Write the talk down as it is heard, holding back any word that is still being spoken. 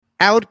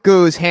Out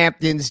goes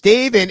Hamptons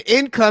Dave, and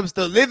in comes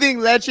the living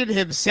legend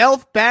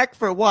himself back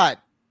for what?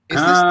 Is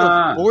this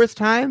the fourth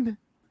time?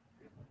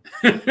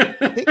 I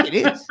think it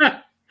is.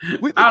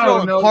 We've been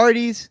throwing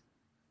parties.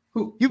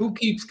 Who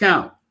keeps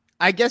count?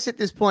 I guess at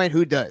this point,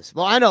 who does?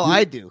 Well, I know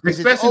I do.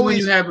 Especially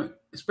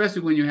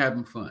when you're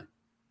having fun.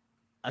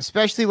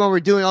 Especially when we're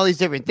doing all these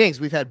different things.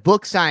 We've had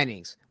book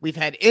signings. We've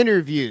had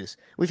interviews.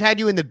 We've had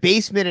you in the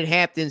basement at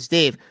Hamptons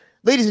Dave.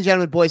 Ladies and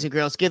gentlemen, boys and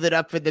girls, give it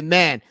up for the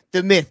man,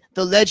 the myth,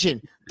 the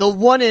legend, the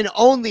one and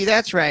only,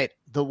 that's right,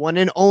 the one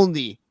and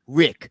only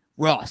Rick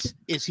Ross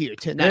is here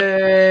tonight.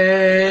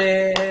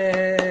 Hey,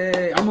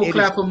 I'm going to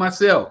clap for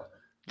myself.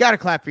 Got to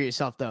clap for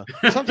yourself, though.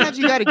 Sometimes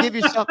you got to give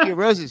yourself your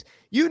roses.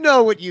 You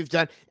know what you've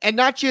done. And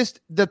not just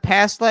the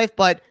past life,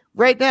 but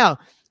right now.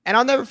 And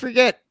I'll never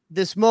forget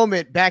this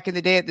moment back in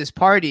the day at this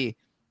party.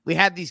 We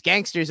had these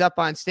gangsters up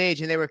on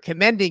stage, and they were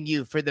commending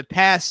you for the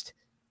past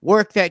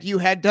work that you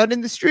had done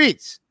in the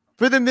streets,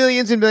 for the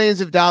millions and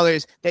millions of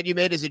dollars that you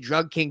made as a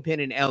drug kingpin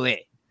in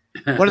L.A.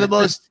 One of the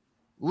most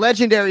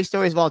legendary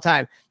stories of all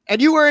time.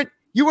 And you weren't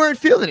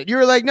feeling it. You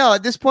were like, no,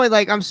 at this point,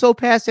 like, I'm so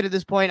past it at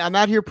this point. I'm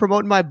out here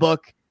promoting my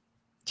book,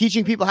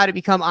 teaching people how to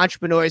become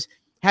entrepreneurs,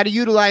 how to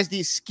utilize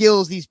these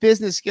skills, these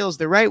business skills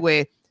the right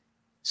way.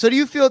 So do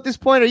you feel at this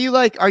point,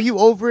 are you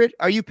over it?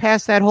 Are you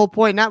past that whole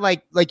point? Not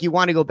like you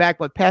want to go back,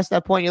 but past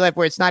that point in your life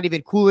where it's not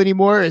even cool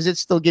anymore? Or does it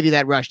still give you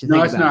that rush to think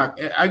about? No,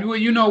 it's not. Well,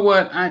 you know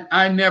what?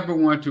 I never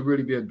wanted to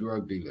really be a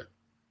drug dealer.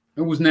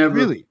 It was never.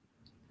 Really?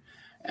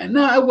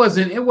 No, it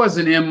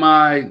wasn't in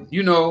my,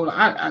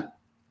 I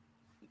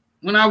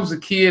when I was a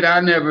kid, I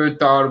never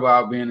thought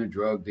about being a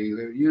drug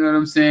dealer. You know what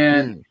I'm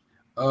saying?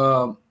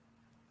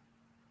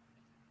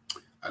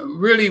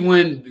 Really,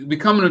 when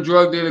becoming a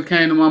drug dealer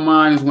came to my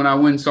mind is when I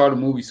went and saw the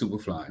movie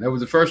Superfly. That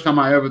was the first time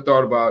I ever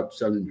thought about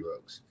selling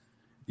drugs.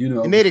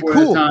 It made it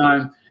cool.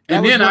 And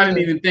then I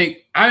didn't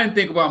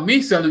think about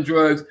me selling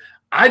drugs.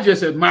 I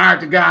just admired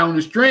the guy on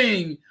the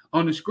screen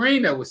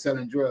that was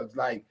selling drugs.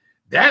 Like,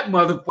 that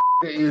motherfucker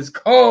is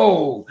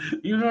cold.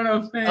 You know what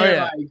I'm saying? Oh,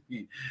 yeah.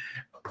 Like,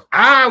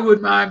 I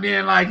would mind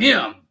being like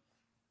him.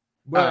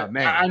 But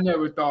man. I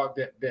never thought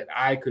that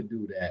I could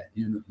do that.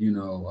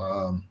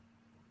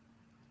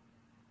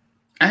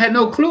 I had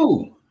no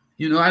clue.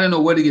 I didn't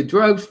know where to get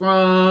drugs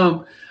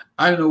from.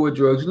 I didn't know what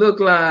drugs look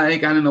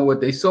like. I didn't know what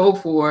they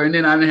sold for. And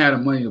then I didn't have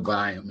the money to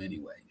buy them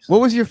anyway. So.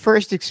 What was your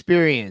first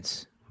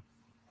experience?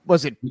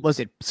 Was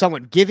it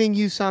someone giving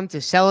you some to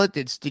sell it?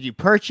 Did you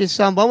purchase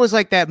some? What was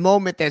like that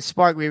moment that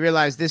sparked where you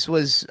realized this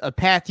was a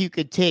path you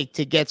could take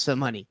to get some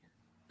money?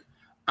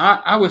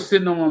 I was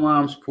sitting on my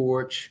mom's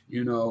porch.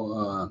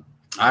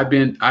 I've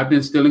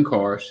been stealing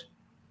cars.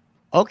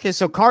 Okay,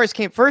 so cars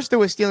came first. There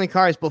was stealing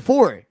cars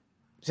before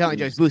selling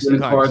drugs. Boosting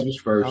cars was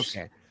first.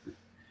 Okay,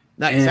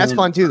 nice. That's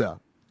fun too, though.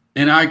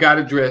 And I got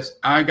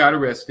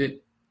arrested.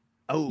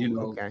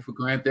 Okay. For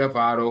Grand Theft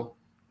Auto,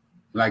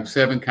 like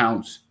 7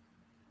 counts.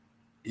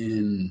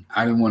 And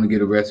I didn't want to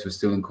get arrested for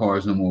stealing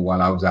cars no more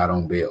while I was out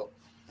on bail.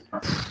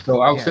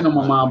 So I was sitting on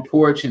my mom's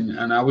porch,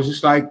 and I was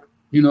just like, at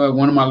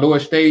one of my lower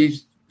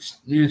stages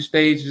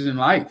in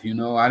life. I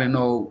didn't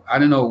know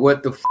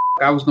what the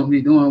I was going to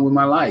be doing with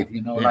my life.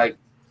 Like,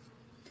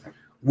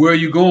 where are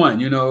you going?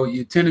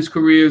 Your tennis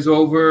career is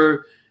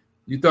over.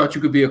 You thought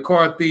you could be a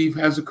car thief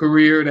as a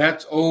career.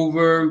 That's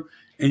over.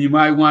 And you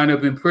might wind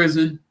up in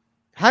prison.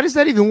 How does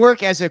that even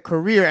work as a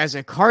career, as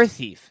a car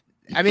thief?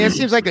 I mean, it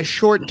seems like a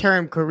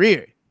short-term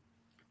career.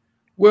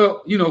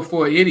 Well,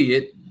 for an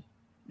idiot,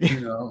 he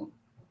don't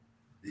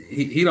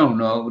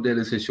know that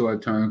it's a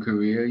short-term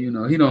career.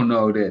 He don't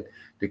know that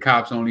the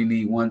cops only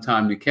need one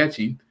time to catch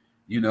him.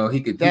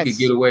 He could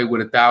get away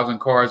with 1,000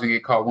 cars and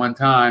get caught one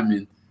time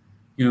and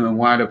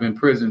wind up in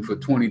prison for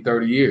 20,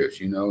 30 years.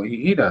 He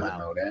doesn't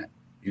know that,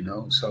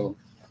 so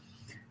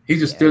he's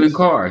just stealing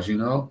cars,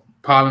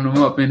 piling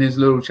them up in his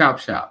little chop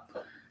shop.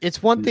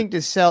 It's one thing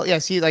to sell. Yeah,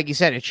 see, like you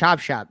said, a chop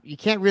shop. You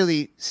can't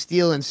really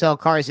steal and sell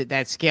cars at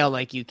that scale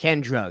like you can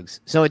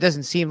drugs. So it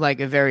doesn't seem like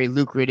a very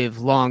lucrative,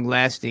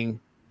 long-lasting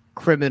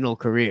criminal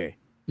career.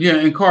 Yeah,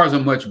 and cars are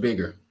much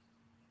bigger.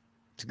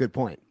 It's a good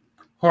point.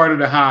 Harder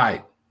to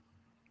hide.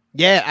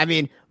 Yeah, I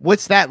mean,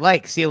 what's that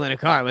like, stealing a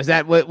car? Was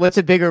that what's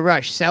a bigger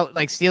rush?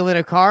 Stealing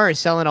a car or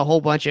selling a whole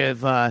bunch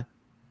of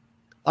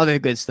other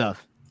good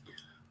stuff?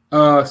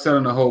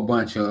 Selling a whole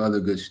bunch of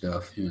other good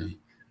stuff.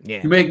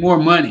 Yeah. You make more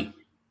money.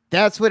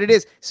 That's what it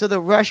is. So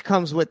the rush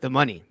comes with the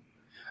money.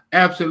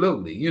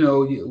 Absolutely.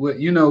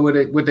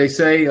 What they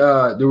say.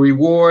 The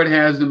reward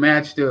has to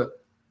match the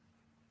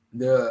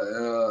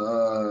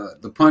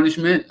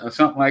punishment or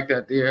something like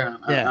that. There,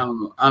 yeah.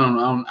 I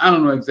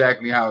don't know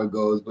exactly how it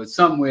goes, but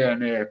somewhere in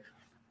there,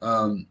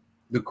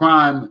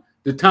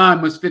 the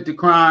time must fit the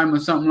crime or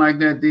something like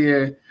that.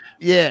 There.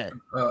 Yeah,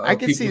 I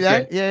can see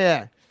that.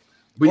 Yeah.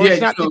 But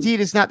it's not the deed,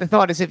 it's not the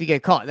thought, as if you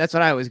get caught. That's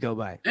what I always go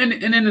by. And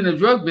then in the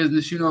drug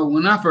business,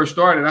 when I first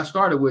started, I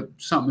started with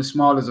something as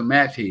small as a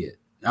match head.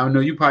 I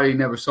know you probably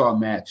never saw a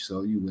match,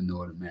 so you wouldn't know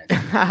what a match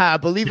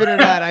is. Believe it or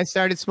not, I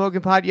started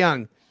smoking pot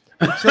young.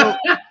 So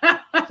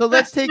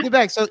let's take it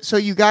back. So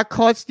you got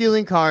caught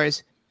stealing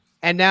cars.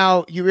 And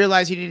now you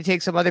realize you need to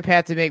take some other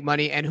path to make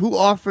money. And who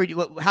offered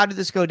you? How did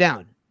this go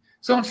down?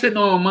 So I'm sitting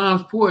on my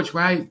mom's porch,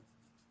 right?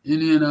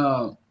 And then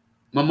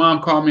my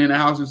mom called me in the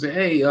house and said,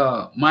 "Hey,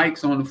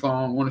 Mike's on the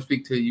phone. Want to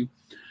speak to you."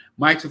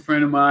 Mike's a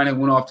friend of mine that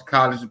went off to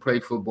college to play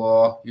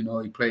football. You know,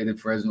 he played at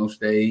Fresno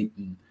State,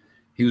 and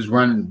he was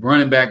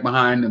running back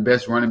behind the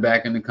best running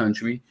back in the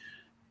country.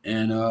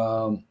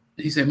 And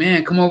he said,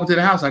 "Man, come over to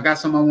the house. I got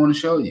something I want to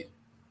show you."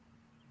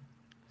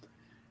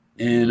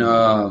 And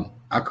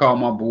I called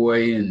my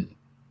boy, and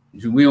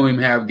we don't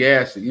even have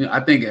gas. You know,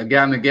 I think a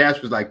gallon of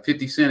gas was like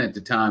 50 cents at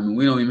the time, and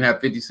we don't even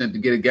have 50 cents to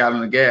get a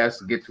gallon of gas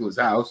to get to his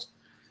house.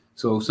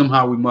 So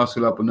somehow we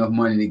muscled up enough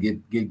money to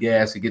get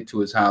gas to get to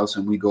his house,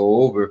 and we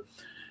go over.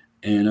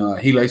 And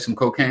he laid some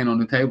cocaine on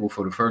the table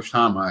for the first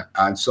time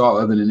I saw,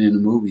 other than in the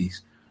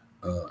movies.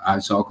 I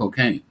saw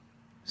cocaine.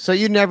 So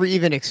you never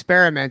even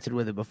experimented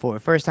with it before?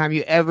 First time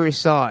you ever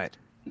saw it?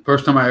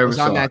 First time I ever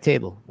saw it. On that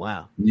table.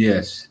 Wow.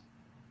 Yes.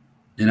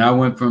 And I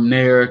went from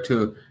there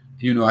to,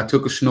 you know, I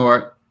took a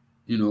snort.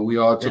 You know, we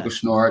all took a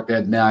snort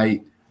that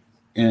night.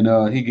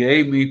 And he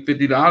gave me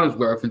 $50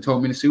 worth and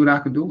told me to see what I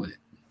could do with it.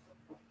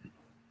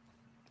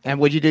 And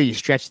what'd you do? You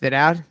stretched it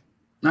out?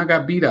 I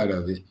got beat out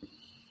of it.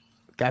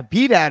 Got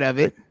beat out of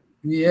it?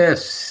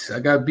 Yes, I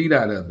got beat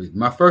out of it.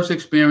 My first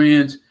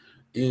experience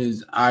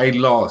is I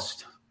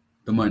lost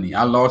the money.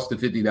 I lost the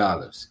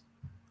 $50.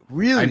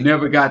 Really? I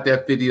never got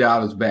that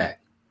 $50 back.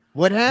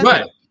 What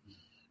happened?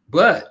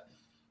 But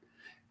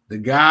the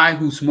guy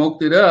who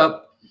smoked it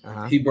up,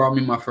 he brought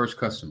me my first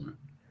customer.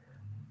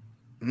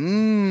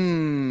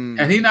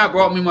 Had he not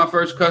brought me my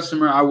first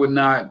customer, I would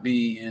not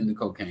be in the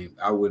cocaine.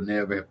 I would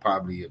never have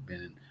probably have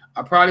been.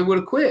 I probably would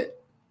have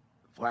quit.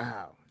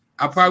 Wow.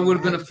 I probably would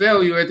have been a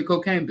failure at the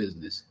cocaine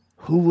business.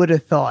 Who would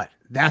have thought?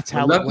 That's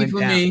how it went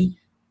down.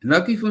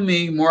 Lucky for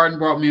me, Martin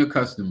brought me a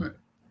customer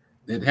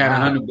that had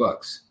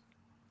 $100.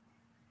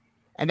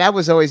 And that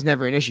was always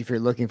never an issue if you're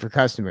looking for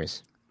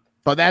customers.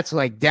 But that's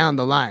like down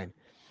the line.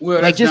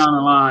 Well, that's down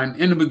the line.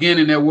 In the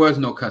beginning, there was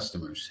no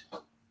customers.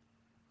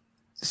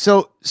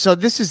 So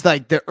this is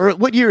like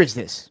what year is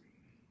this?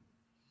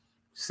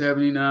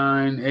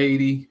 79,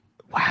 80.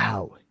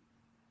 Wow.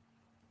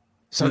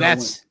 So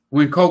that's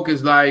when coke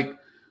is like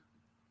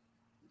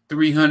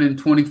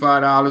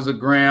 $325 a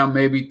gram,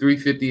 maybe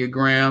 $350 a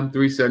gram,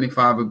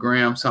 $375 a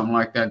gram, something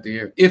like that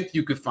there. If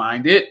you could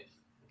find it.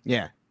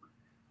 Yeah.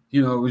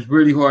 You know, it was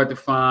really hard to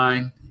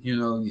find. You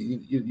know,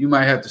 you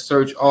might have to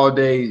search all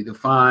day to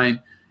find,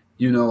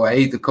 you know, I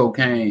ate the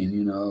cocaine,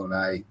 you know,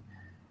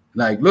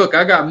 like, look,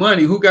 I got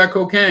money. Who got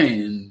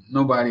cocaine? And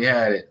nobody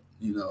had it,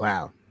 you know.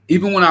 Wow.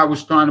 Even when I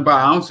was trying to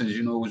buy ounces,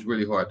 you know, it was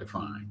really hard to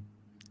find.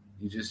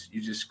 You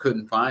just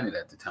couldn't find it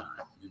at the time,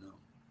 you know.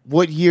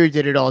 What year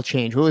did it all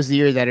change? What was the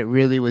year that it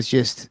really was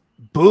just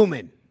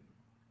booming?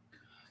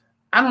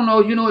 I don't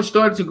know. You know, it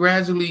started to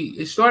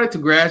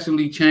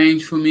gradually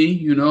change for me.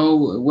 You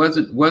know, it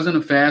wasn't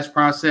a fast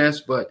process,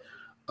 but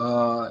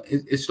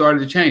it started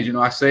to change. You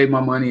know, I saved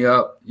my money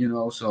up, you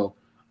know, so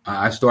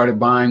I started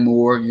buying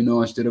more, you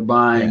know, instead of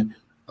buying,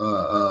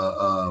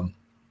 3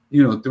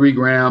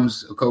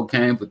 grams of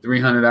cocaine for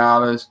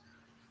 $300.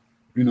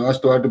 You know, I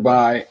started to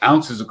buy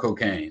ounces of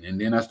cocaine,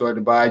 and then I started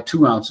to buy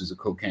 2 ounces of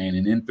cocaine,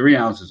 and then 3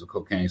 ounces of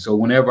cocaine. So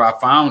whenever I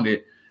found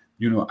it,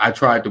 you know, I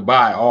tried to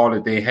buy all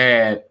that they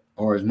had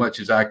or as much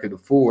as I could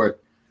afford,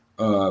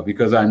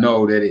 because I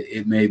know that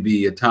it may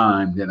be a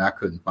time that I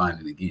couldn't find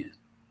it again.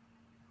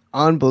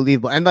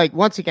 Unbelievable. And like,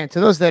 once again, to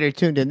those that are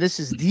tuned in, this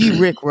is the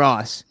Rick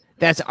Ross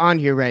that's on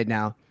here right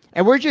now.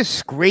 And we're just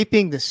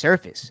scraping the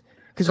surface.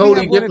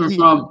 Totally different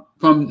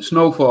from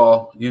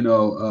Snowfall. You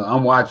know,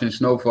 I'm watching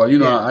Snowfall. You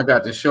know, I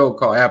got the show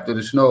called After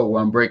the Snow where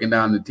I'm breaking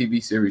down the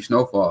TV series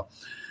Snowfall.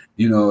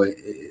 You know,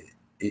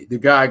 the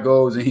guy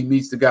goes and he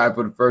meets the guy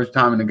for the first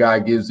time, and the guy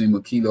gives him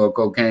a kilo of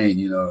cocaine.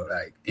 You know,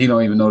 like he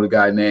don't even know the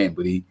guy's name,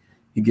 but he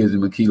gives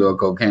him a kilo of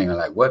cocaine. I'm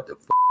like, what the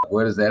fuck?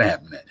 Where does that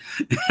happen at?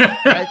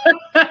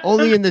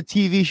 Only in the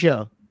TV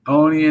show.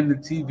 Only in the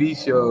TV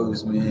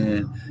shows,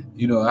 man.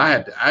 You know,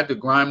 I had to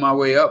grind my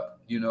way up,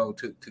 you know,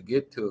 to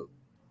get to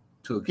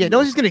a kilo.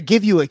 Nobody's going to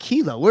give you a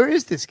kilo. Where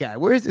is this guy?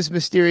 Where is this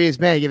mysterious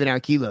man giving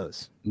out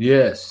kilos?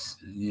 Yes.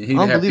 He'd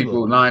have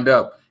people lined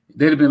up.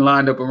 They'd have been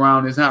lined up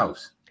around his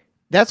house.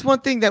 That's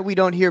one thing that we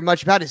don't hear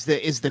much about is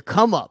the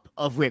come up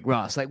of Rick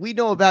Ross. Like, we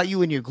know about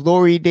you in your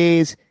glory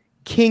days,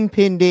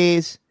 kingpin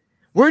days.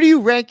 Where do you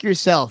rank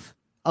yourself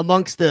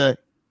amongst the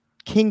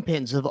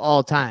kingpins of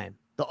all time?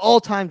 The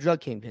all-time drug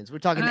kingpins. We're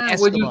talking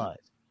Escobar.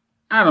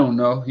 I don't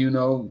know. You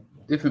know,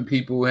 different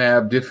people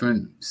have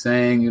different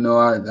saying. You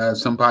know,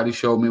 somebody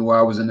showed me where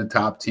I was in the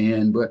top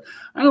 10, but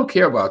I don't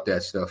care about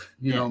that stuff.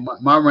 You know,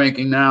 my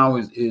ranking now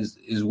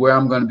is where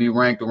I'm going to be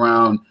ranked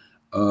around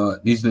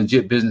these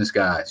legit business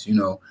guys. You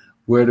know,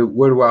 where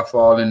do I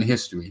fall in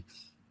history?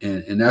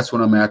 And that's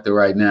what I'm after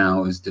right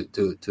now is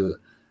to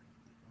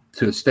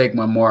stake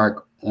my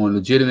mark on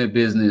legitimate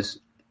business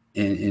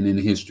and in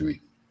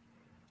history.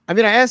 I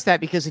mean, I asked that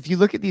because if you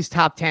look at these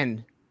top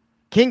 10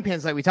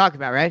 kingpins like we talked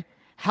about, right?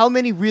 How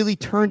many really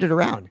turned it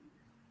around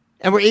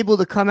and were able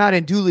to come out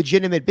and do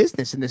legitimate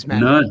business in this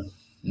manner?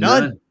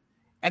 None.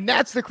 And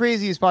that's the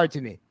craziest part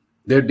to me.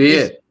 They're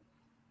dead.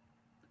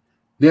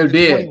 They're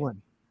dead.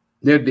 21.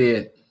 They're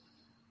dead.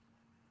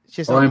 It's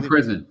just or in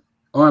prison.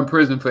 Or in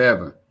prison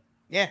forever.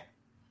 Yeah.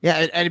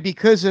 Yeah. And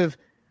because of,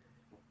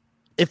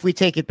 if we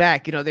take it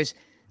back, there's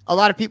a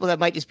lot of people that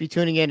might just be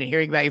tuning in and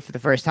hearing about you for the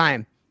first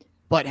time,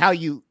 but how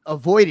you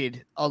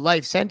avoided a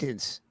life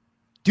sentence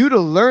due to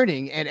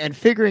learning and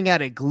figuring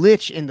out a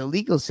glitch in the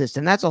legal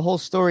system. That's a whole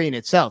story in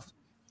itself.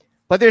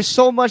 But there's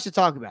so much to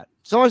talk about.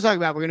 We're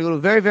going to go to a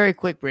very, very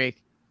quick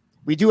break.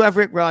 We do have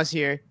Rick Ross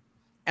here.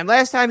 And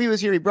last time he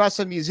was here, he brought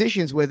some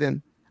musicians with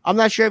him. I'm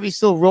not sure if he's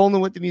still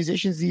rolling with the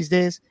musicians these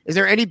days. Is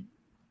there any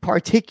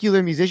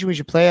particular musician we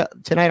should play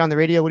tonight on the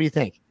radio? What do you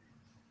think?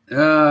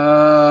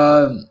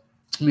 Let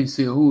me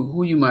see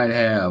who you might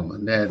have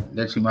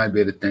that you might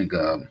be able to think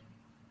of.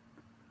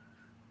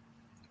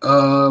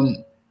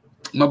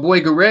 My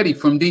boy Goretti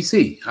from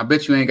DC. I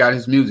bet you ain't got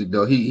his music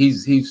though.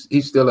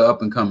 He's still an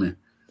up and coming.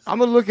 I'm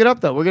gonna look it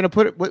up though. We're gonna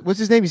put it. What's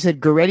his name? You said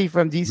Goretti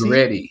from DC.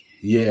 Goretti.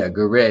 Yeah,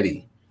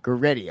 Goretti.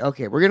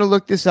 Okay, we're gonna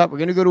look this up. We're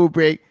gonna go to a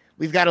break.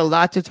 We've got a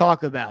lot to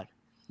talk about.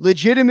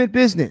 Legitimate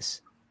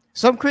business.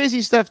 Some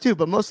crazy stuff too,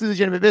 but mostly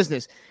legitimate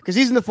business. Because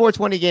he's in the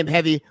 420 game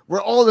heavy.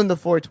 We're all in the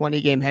 420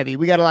 game heavy.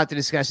 We got a lot to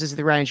discuss. This is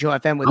the Ryan Show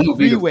FM with I'm gonna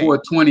be the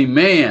 420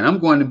 man. I'm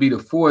going to be the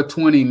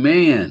 420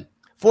 man.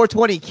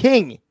 420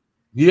 king.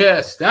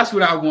 Yes, that's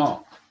what I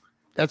want.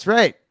 That's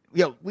right.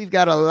 Yo, we've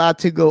got a lot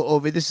to go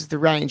over. This is the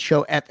Ryan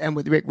Show FM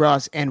with Rick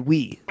Ross, and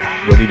we'll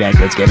be back.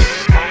 Let's get it.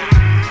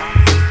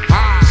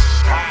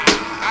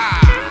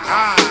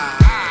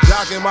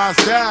 Jocking my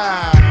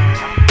style.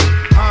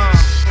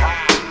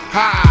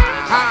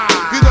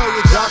 You know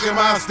you're jocking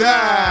my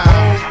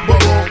style. Boom,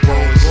 boom,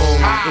 boom, boom.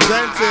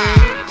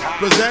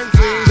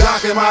 Presenting,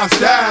 jocking my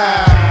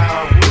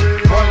style.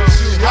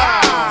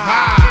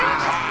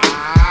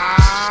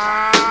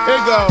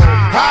 Here go.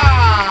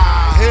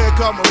 Here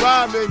come a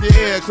rhyme in your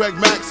ear. Craig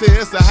Mack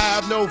says to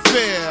have no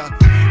fear.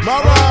 My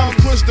rhymes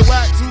push the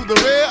whack to the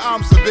rear.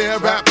 I'm severe,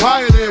 rap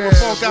pioneer with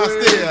funk I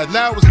stare.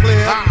 Now it's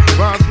clear.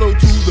 Rhymes flow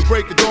to the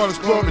break of dawn,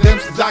 exploring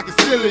MCs I can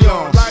still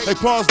on. They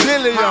pause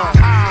dilly on.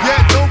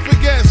 Yeah, don't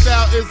forget,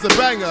 style is a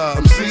banger.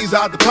 MCs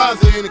I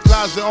deposit in the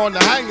closet on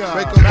the hanger.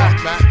 Break them out,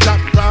 chop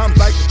rhymes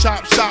like a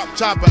chop shop,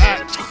 chopper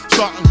act.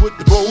 Starting with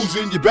the bows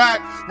in your back.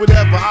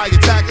 Whatever I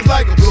attack is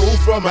like a blow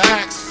from an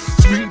axe.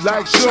 Sweet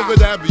like sugar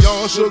that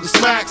beyond sugar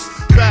smacks.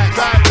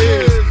 Fact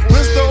is,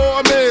 Mr.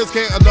 or Miz,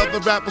 can't another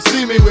rapper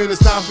see me when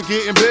it's time for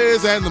getting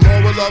biz. And the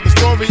moral of the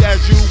story,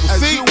 as you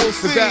will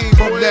see, that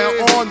from now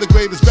on, the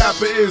greatest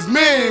rapper is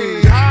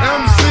me.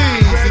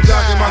 MCs, you're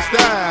jocking my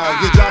style.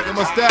 You're jocking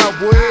my style,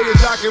 boy,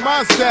 you're jocking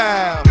my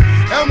style.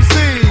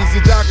 MCs,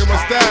 you're jocking my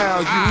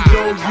style. You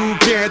know you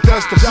can't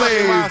touch the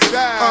blade.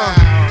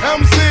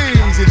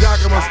 MCs, you're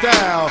jocking my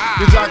style.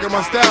 You're jocking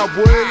my style,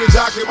 boy, you're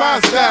jocking my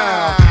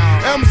style.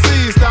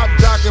 MCs, stop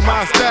jocking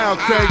my style.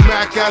 Craig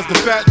Mack as the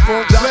fat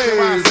funk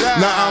plays.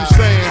 Now I'm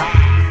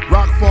saying,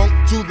 rock funk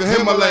to the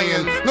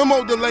Himalayan. No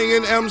more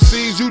delaying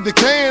MCs, you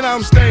decaying,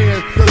 I'm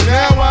staying. Cause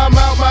now I'm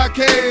out my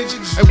cage.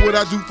 And what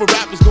I do for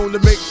rap is gonna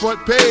make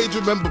front page.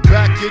 Remember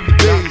back in the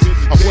days,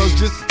 I was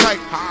just tight.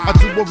 I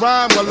do a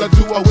rhyme while I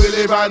do a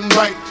willy riding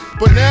right.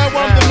 But now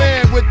I'm the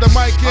man with the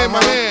mic in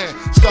my hand.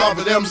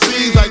 Starving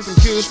MCs like some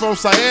kids from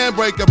Cyan.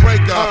 Breaker.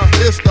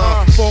 It's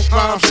the funk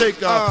rhyme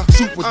shaker.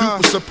 Super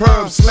duper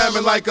superb,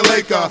 slamming like a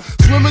Laker.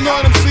 Swimming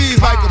on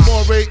MCs like a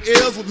moray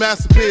eels with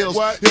massive pills.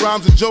 Your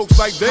rhymes and jokes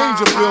like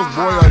danger pills,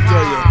 boy, I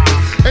tell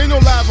ya. Ain't no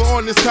lava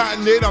on this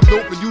continent. I'm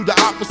doping you the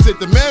opposite.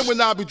 The man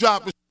when I be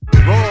dropping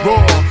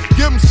raw.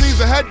 Give MCs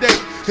a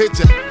headache. Hit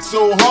you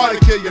so hard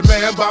to kill your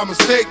man by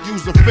mistake.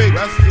 Use a fake.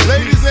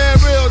 Ladies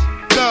and real.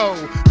 No,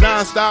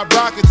 non-stop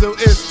rockin' till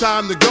it's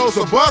time to go.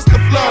 So bust the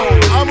flow,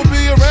 I'ma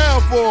be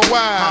around for a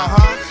while.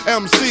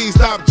 MCs,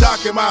 stop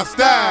jocking my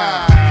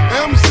style.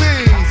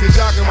 MCs, you're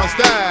jocking my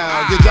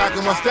style. You're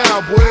jocking my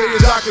style, boy,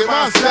 you're jocking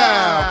my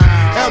style.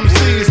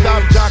 MCs,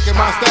 stop jocking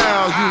my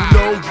style. You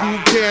know you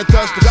can't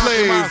touch the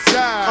blades.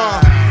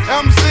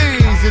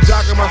 MCs, you're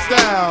jocking my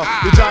style.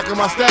 You're jocking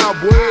my style,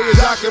 boy, you're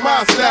jocking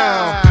my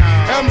style.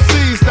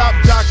 MCs, stop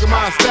jocking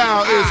my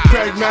style. It's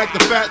Craig Mack, the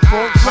fat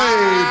funk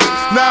plays.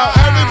 Now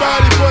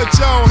everybody put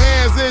your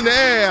hands in the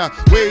air.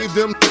 Wave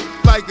them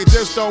like you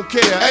just don't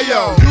care. Hey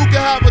yo, you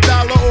can have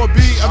 $1 or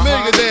be a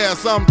millionaire.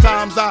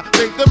 Sometimes I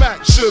think the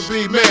Mac should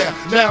be mayor.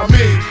 Now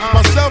me,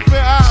 myself and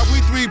I, we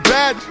three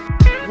bad.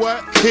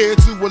 What? Here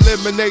to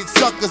eliminate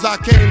suckers. I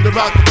came to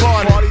rock the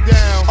party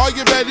down. Are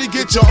you ready?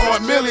 Get your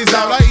Aunt Millie's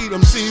out. I eat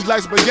them seeds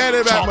like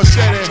spaghetti at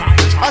machete.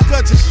 I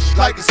cut you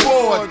like a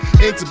sword.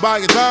 Into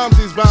buying rhymes,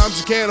 these rhymes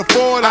you can't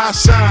afford. I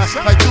shine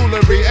like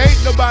jewelry.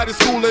 Ain't nobody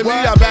schooling me.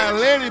 I battle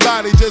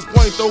anybody. Just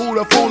point to who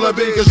the fool will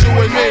be. Cause you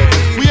and me,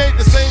 we ain't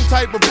the same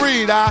type of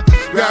breed. I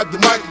grab the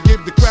mic and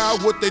give the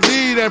crowd what they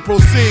need and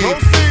proceed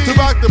to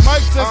rock the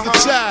mic since a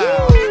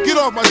child. Get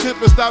off my tip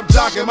and stop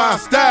jocking my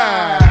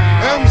style.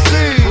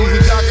 MCs,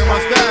 you're jocking my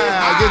style.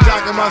 You're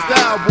jocking my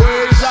style, boy,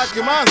 you're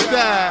jocking my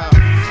style.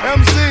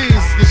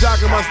 MCs, you're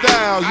jocking my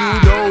style. You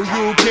know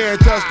you can't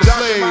touch the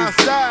blades.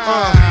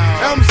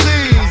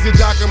 MCs, you're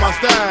jocking my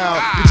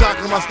style. You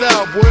jocking my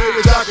style, boy,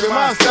 you're jocking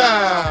my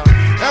style.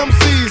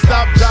 MC,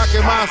 stop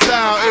jocking my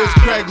style. It's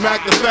Craig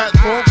Mack, the fat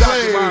funk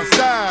jocking my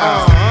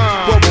style.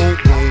 Boom, boom,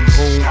 boom,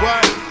 boom.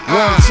 What?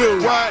 1,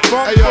 2, what?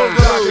 Hey yo,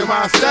 jocking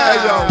my style.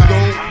 Hey yo,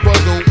 boom,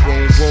 boom,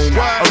 boom, boom.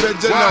 What?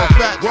 Original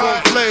fat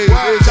funk flavor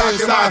is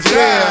inside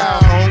style.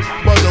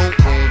 Boom, boom,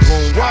 boom,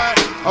 boom. What?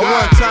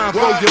 One time for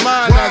your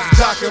mind, that's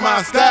jocking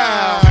my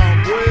style.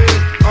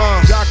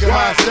 Jocking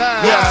my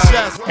style. Yes,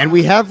 yes. And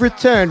we have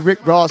returned.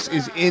 Rick Ross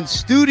is in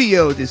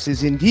studio. This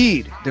is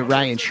indeed the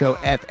Ryan Show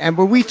FM,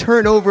 where we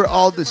turn over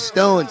all the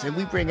stones and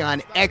we bring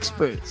on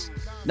experts.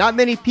 Not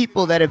many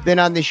people that have been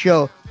on the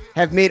show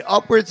have made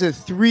upwards of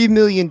 $3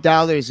 million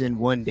in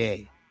one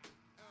day.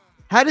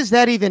 How does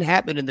that even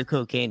happen in the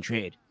cocaine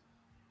trade?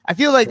 I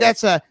feel like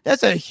that's a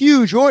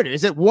huge order.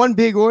 Is it one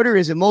big order?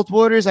 Is it multiple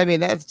orders? I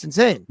mean, that's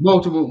insane.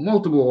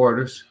 Multiple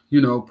orders.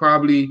 You know,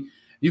 probably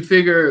you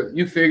figure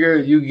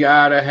you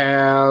gotta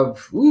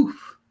have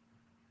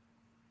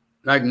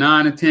like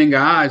 9 or 10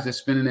 guys that's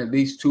spending at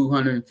least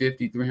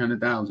 250,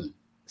 300,000.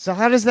 So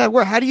how does that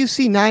work? How do you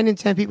see 9 and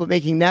 10 people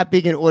making that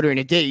big an order in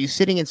a day? Are you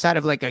sitting inside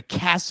of like a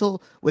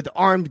castle with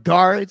armed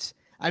guards?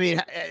 I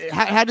mean,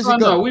 how does it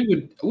go? No,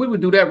 we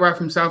would do that right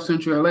from South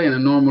Central LA in a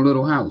normal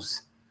little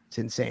house. It's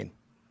insane.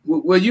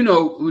 Well, you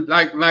know,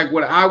 like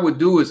what I would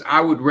do is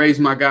I would raise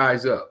my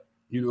guys up.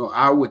 You know,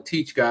 I would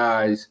teach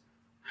guys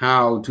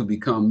how to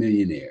become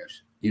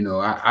millionaires. You know,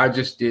 I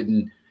just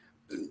didn't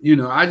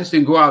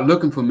go out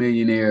looking for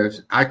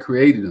millionaires. I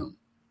created them.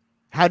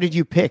 How did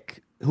you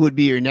pick who would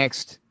be your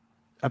next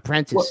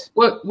apprentice?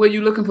 What were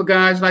you looking for?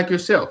 Guys like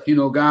yourself, you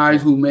know,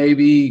 guys who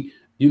maybe,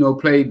 you know,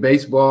 played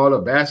baseball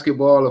or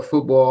basketball or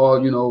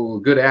football, you know,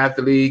 good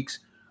athletes.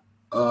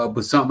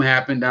 But something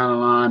happened down the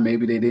line.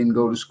 Maybe they didn't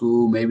go to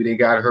school. Maybe they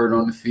got hurt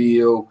on the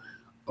field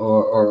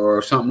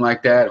or something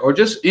like that. Or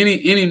just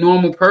any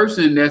normal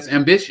person that's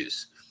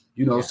ambitious,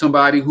 you know,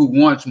 somebody who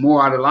wants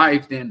more out of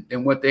life than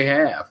what they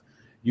have,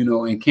 you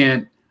know, and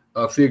can't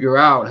figure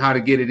out how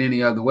to get it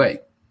any other way.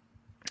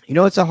 You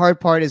know, it's a hard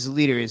part as a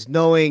leader is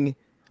knowing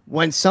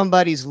when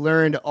somebody's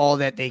learned all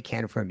that they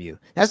can from you.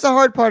 That's the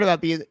hard part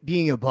about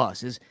being a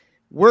boss is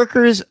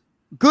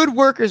good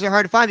workers are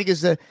hard to find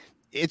because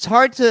it's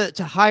hard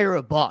to hire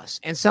a boss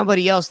and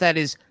somebody else that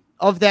is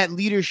of that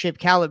leadership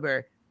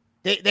caliber.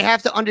 They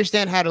have to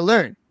understand how to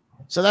learn.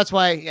 So that's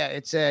why, yeah,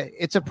 it's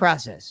a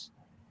process.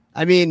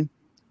 I mean,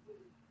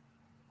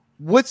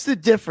 what's the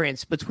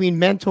difference between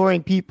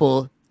mentoring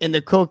people in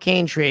the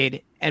cocaine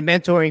trade and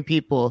mentoring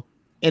people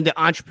in the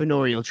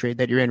entrepreneurial trade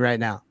that you're in right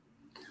now?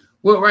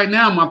 Well, right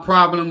now, my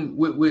problem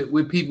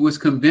with people is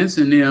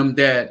convincing them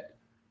that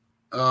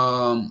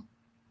I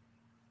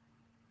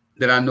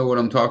know what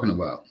I'm talking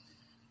about.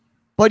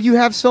 But you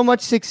have so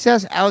much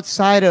success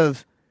outside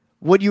of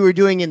what you were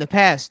doing in the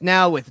past.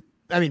 Now with,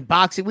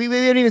 boxing, we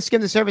didn't even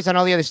skim the surface on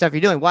all the other stuff you're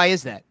doing. Why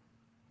is that?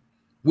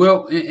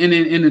 Well,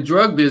 in the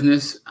drug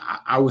business,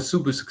 I was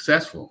super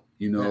successful.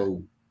 You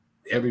know,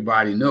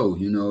 everybody know,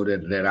 you know,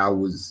 that I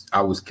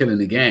was killing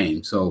the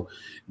game. So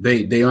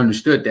they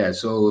understood that.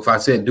 So if I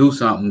said do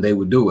something, they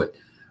would do it.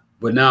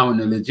 But now in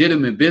the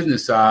legitimate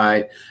business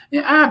side,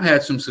 yeah, I've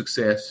had some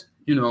success.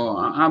 You know,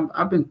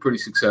 I've been pretty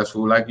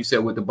successful. Like you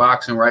said, with the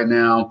boxing right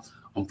now,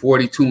 I'm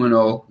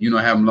 42-0. You know,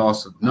 I haven't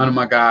lost. None of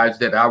my guys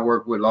that I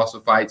work with lost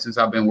a fight since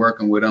I've been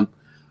working with them.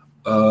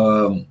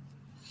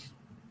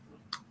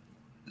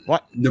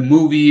 What? The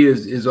movie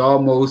is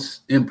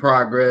almost in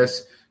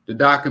progress. The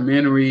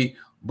documentary,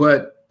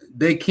 but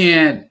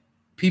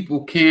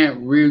people can't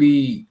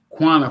really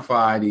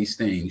quantify these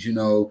things. You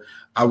know,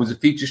 I was a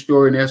feature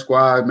story in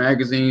Esquire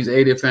magazine's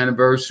 80th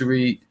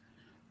anniversary.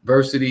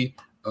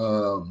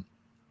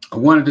 I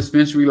won a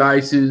dispensary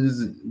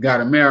license, got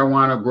a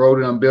marijuana grow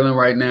that I'm building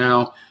right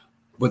now,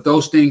 but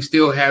those things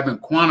still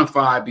haven't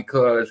quantified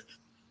because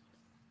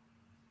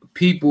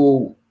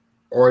people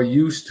are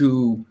used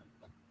to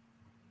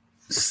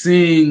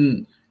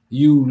seeing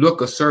you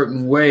look a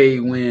certain way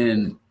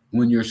when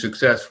you're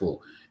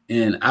successful.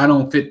 And I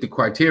don't fit the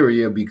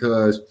criteria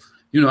because,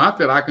 you know, I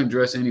feel I can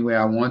dress any way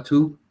I want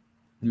to.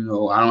 You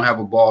know, I don't have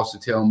a boss to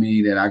tell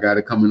me that I got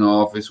to come in the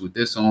office with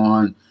this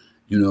on.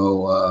 You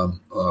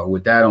know,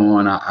 with that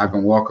on, I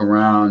can walk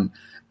around,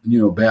 you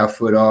know,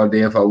 barefoot all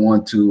day if I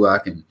want to. I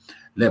can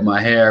let my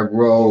hair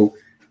grow.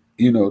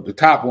 You know, the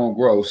top won't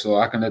grow, so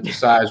I can let the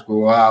sides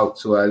grow out.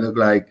 So I look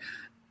like,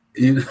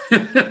 you know.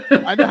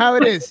 I know how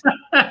it is.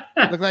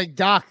 Look like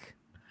Doc.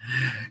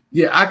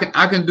 Yeah,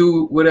 I can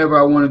do whatever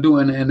I want to do,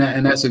 and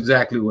that's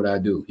exactly what I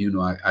do. You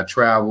know, I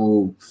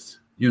travel.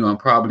 You know, I'm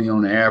probably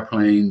on an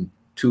airplane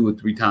 2 or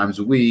 3 times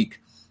a week.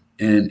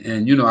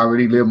 And you know, I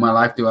really live my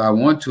life the way I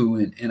want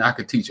to, and I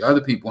could teach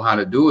other people how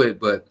to do it,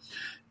 but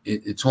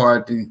it's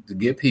hard to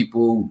get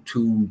people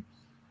to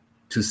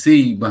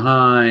see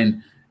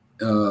behind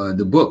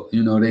the book.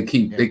 You know, they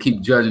keep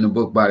judging the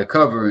book by the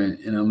cover,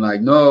 and I'm like,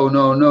 no,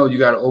 you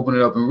got to open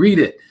it up and read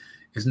it.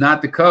 It's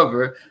not the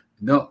cover.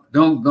 Don't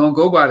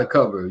go by the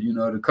cover. You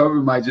know, the cover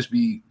might just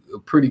be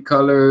pretty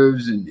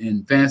colors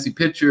and fancy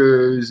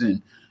pictures, and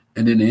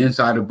then the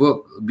inside of the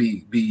book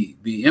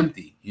be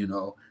empty. You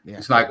know. Yeah.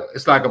 It's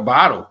like a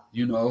bottle,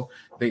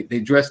 They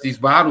dress these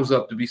bottles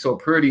up to be so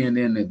pretty, and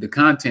then the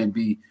content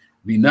be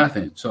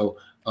nothing. So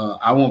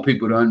I want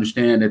people to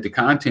understand that the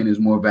content is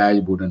more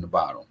valuable than the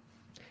bottle.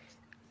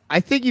 I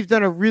think you've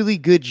done a really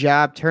good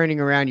job turning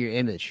around your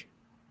image,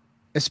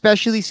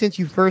 especially since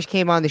you first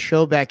came on the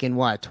show back in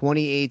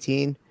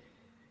 2018.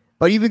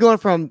 But you've been going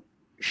from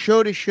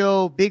show to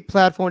show, big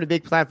platform to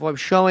big platform,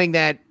 showing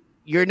that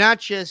you're not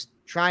just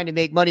trying to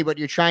make money, but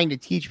you're trying to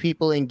teach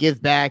people and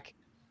give back,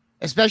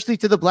 especially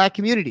to the Black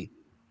community.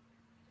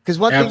 Because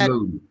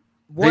one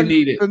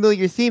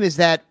familiar theme is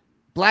that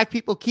Black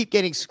people keep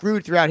getting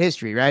screwed throughout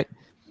history, right?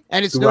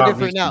 And it's no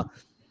different now.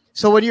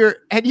 So when you're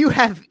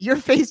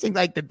facing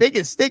like the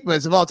biggest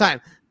stigmas of all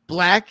time: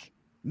 Black,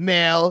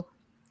 male,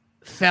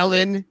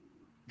 felon,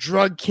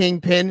 drug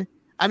kingpin.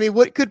 I mean,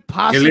 what could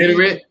possibly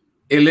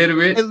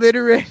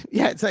illiterate?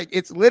 Yeah,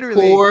 it's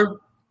literally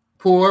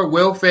poor,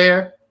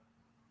 welfare.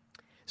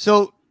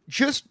 So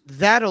just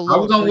that alone. I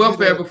was on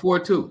welfare before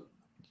too.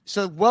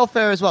 So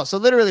welfare as well. So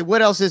literally,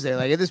 what else is there?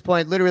 Like at this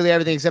point, literally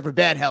everything except for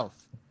bad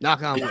health.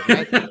 Knock on wood,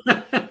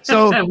 right?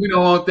 So we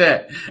don't want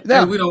that.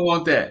 No, we don't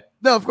want that.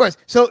 No, of course.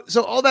 So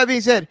all that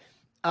being said,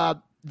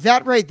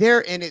 that right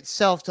there in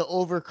itself, to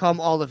overcome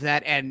all of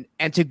that and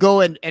to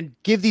go and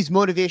give these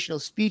motivational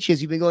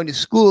speeches, you've been going to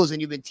schools and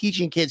you've been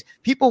teaching kids.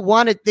 People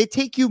they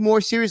take you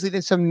more seriously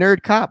than some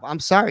nerd cop. I'm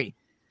sorry.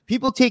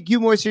 People take you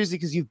more seriously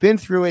because you've been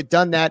through it,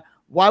 done that.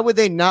 Why would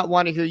they not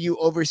want to hear you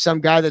over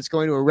some guy that's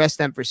going to arrest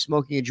them for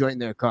smoking a joint in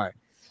their car?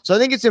 So I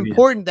think it's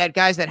important that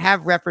guys that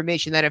have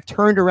reformation, that have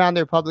turned around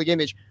their public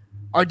image,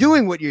 are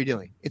doing what you're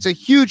doing. It's a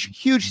huge,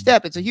 huge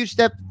step. It's a huge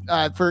step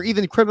for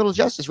even criminal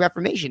justice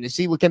reformation to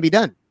see what can be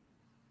done.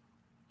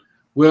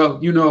 Well,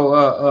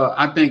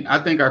 I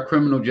think our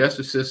criminal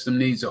justice system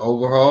needs an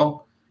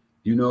overhaul.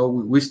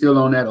 We're still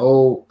on that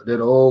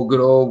good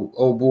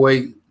old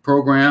boy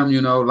program.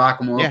 Lock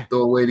them up,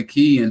 throw away the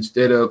key,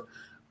 instead of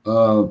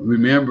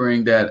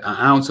remembering that an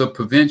ounce of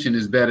prevention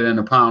is better than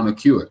a pound of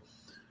cure.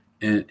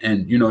 And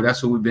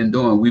that's what we've been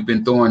doing. We've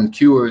been throwing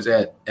cures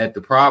at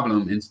the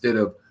problem instead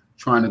of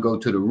trying to go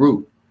to the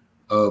root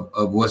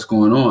of what's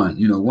going on.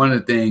 One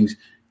of the things,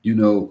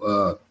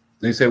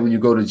 they say when you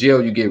go to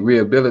jail, you get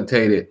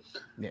rehabilitated.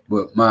 Yeah.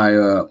 But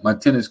my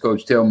tennis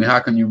coach tell me, how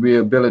can you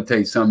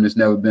rehabilitate something that's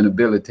never been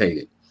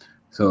habilitated?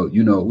 So,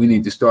 we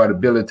need to start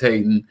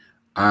habilitating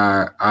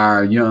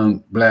our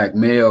young Black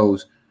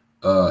males,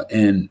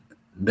 and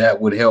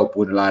that would help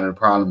with a lot of the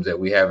problems that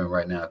we're having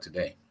right now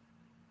today.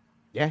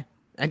 Yeah.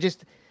 And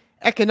just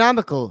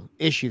economical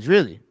issues,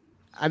 really.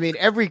 I mean,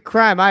 every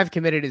crime I've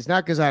committed is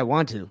not because I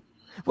want to.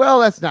 Well,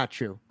 that's not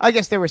true. I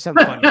guess there were some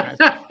funny guys.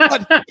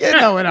 But you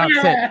know what I'm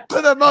saying.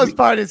 For the most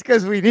part, it's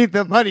because we need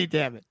the money,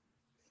 damn it.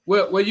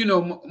 Well,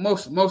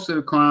 most of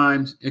the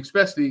crimes,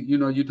 especially,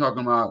 you're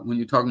talking about when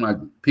you're talking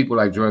about people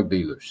like drug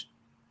dealers.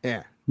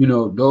 Yeah.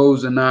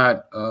 Those are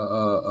not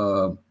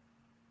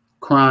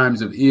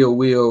crimes of ill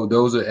will.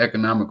 Those are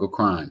economical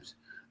crimes.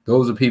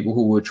 Those are people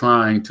who were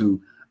trying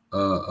to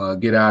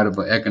get out of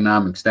an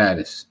economic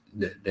status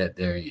that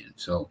they're in.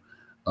 So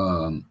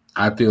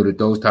I feel that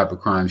those type of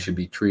crimes should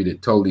be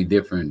treated totally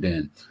different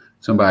than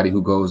somebody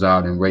who goes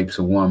out and rapes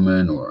a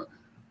woman or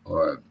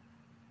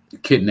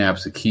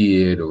kidnaps a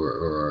kid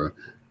or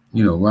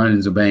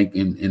runs a bank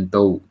and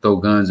throw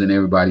guns in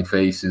everybody's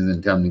faces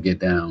and tell them to get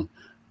down.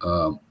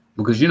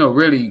 Because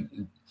really,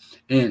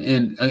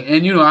 and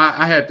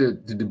I had to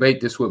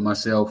debate this with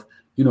myself.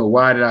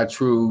 Why did I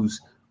choose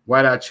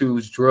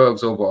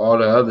drugs over all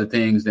the other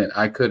things that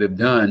I could have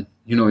done,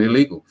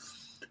 illegal?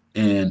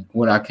 And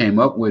what I came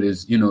up with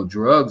is,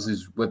 drugs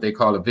is what they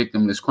call a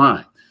victimless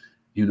crime.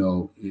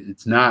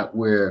 It's not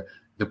where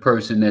the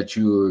person that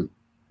you're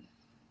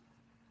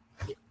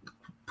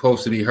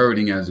supposed to be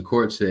hurting, as the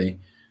courts say,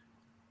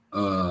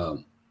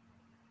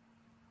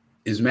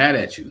 is mad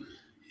at you.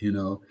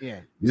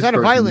 Yeah, it's not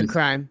a violent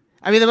crime.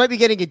 I mean, they might be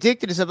getting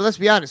addicted to something, but let's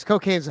be honest,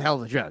 cocaine's a hell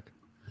of a drug.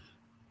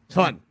 It's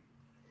fun.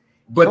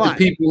 But the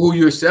people who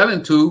you're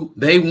selling to,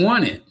 they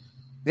want it.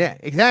 Yeah,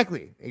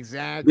 exactly.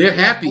 They're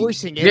happy.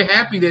 They're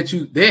happy that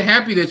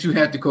you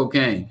have the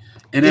cocaine.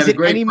 And is it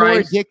any more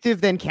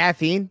addictive than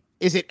caffeine?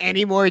 Is it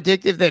any more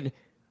addictive than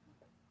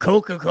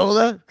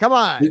Coca-Cola? Come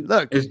on,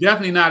 look. It's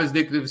definitely not as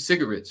addictive as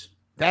cigarettes.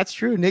 That's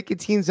true.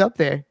 Nicotine's up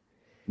there.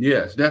 Yeah,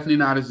 it's definitely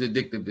not as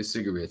addictive as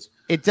cigarettes.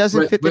 It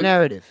doesn't fit the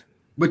narrative.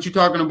 But you're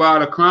talking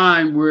about a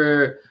crime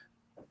where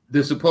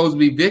the supposed to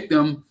be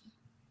victim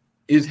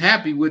is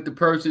happy with the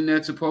person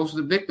that's supposed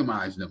to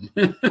victimize them.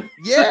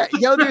 Yeah,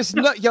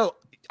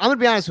 I'm gonna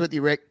be honest with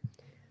you, Rick.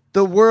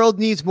 The world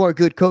needs more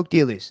good coke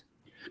dealers.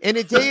 In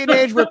a day and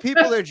age where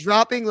people are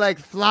dropping like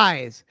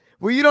flies,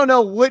 where you don't know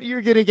what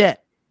you're gonna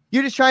get.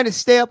 You're just trying to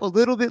stay up a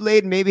little bit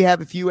late and maybe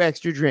have a few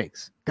extra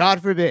drinks.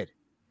 God forbid.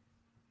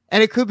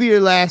 And it could be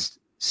your last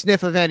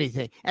sniff of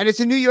anything. And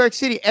it's in New York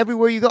City.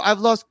 Everywhere you go, I've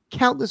lost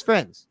countless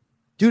friends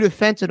due to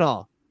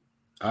fentanyl.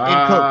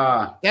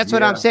 That's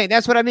what I'm saying.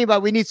 That's what I mean by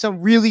we need some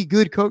really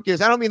good coke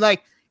dealers. I don't mean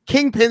like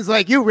kingpins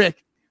like you,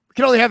 Rick. We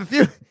can only have a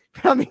few.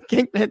 I mean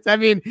kingpins. I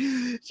mean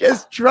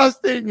just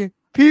trusting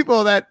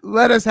people that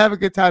let us have a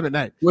good time at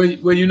night. Well,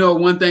 you know,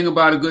 one thing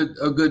about a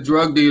good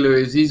drug dealer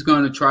is he's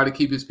going to try to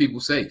keep his people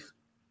safe.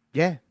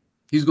 Yeah.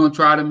 He's going to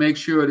try to make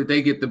sure that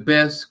they get the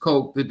best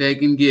coke that they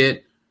can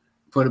get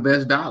for the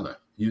best dollar,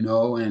 you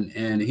know,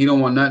 and he don't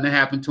want nothing to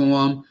happen to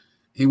them.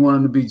 He want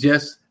them to be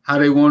just how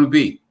they want to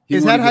be.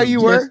 Is that how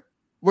you were?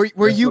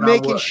 Were you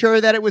making sure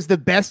that it was the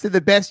best of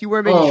the best? You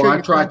were making sure. I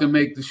tried to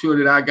make sure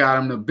that I got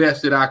them the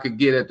best that I could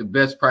get at the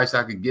best price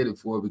I could get it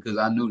for, because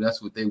I knew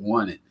that's what they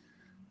wanted.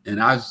 And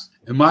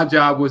my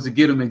job was to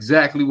get them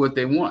exactly what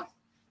they want.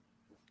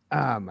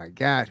 Oh my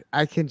God.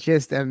 I can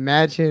just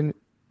imagine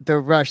the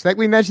rush. Like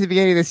we mentioned at the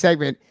beginning of this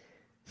segment,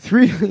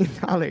 $3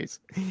 million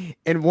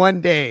in one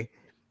day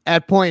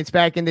at points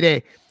back in the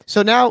day.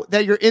 So now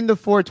that you're in the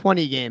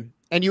 420 game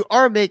and you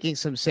are making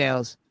some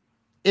sales,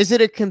 is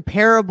it a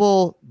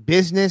comparable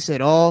business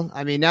at all?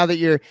 I mean, now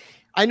that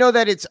I know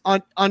that it's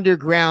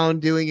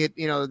underground doing it,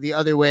 you know, the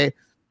other way,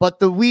 but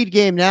the weed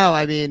game now,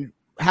 I mean,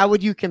 how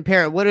would you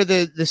compare it? What are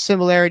the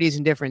similarities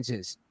and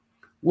differences?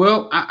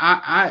 Well,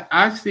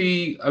 I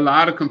see a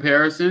lot of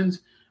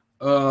comparisons.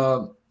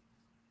 I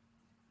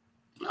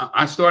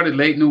started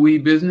late in the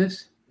weed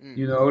business.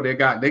 You know, they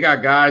got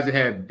guys that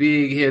had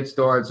big head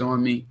starts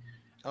on me.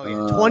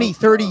 Oh, yeah. 20,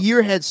 30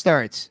 year head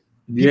starts.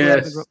 People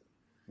yes.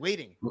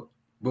 Waiting.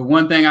 But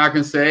one thing I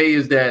can say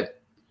is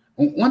that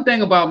one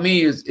thing about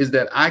me is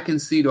that I can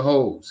see the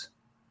holes.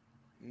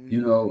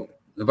 You know,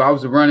 if I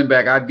was a running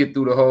back, I'd get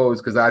through the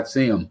holes because I'd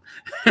see them.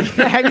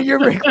 I mean, you're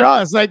Rick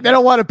Ross. Like, they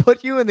don't want to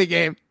put you in the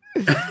game.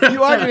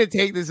 You are going to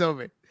take this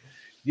over.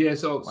 Yeah,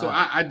 so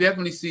I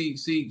definitely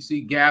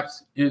see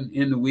gaps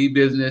in the weed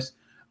business.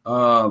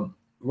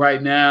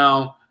 Right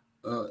now,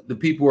 the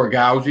people are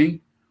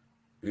gouging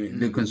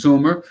the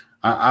consumer.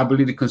 I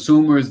believe the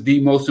consumer is the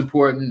most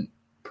important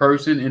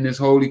person in this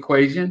whole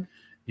equation.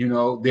 You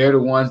know, they're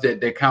the ones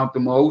that count the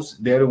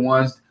most. They're the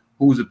ones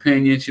whose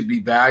opinion should be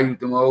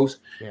valued the most.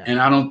 Yeah. And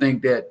I don't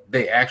think that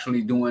they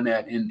actually doing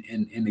that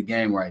in the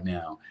game right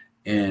now.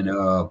 And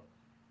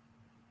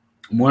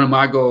one of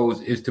my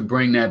goals is to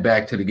bring that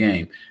back to the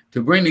game,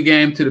 to bring the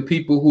game to the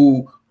people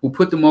who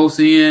put the most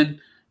in,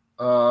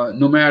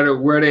 no matter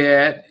where they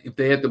at. If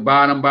they at the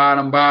bottom,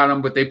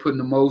 but they putting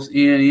the most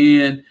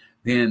in,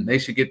 then they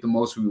should get the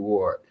most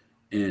reward.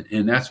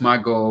 And that's my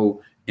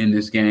goal in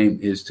this game,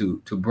 is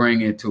to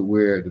bring it to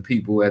where the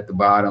people at the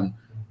bottom,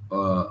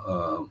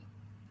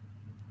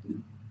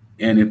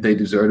 and if they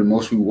deserve the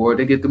most reward,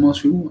 they get the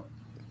most reward.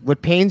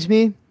 What pains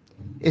me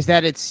is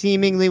that it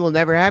seemingly will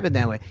never happen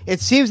that way. It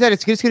seems that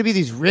it's just going to be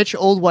these rich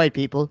old white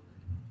people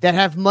that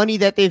have money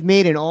that they've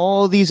made in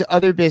all these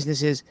other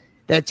businesses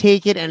that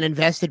take it and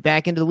invest it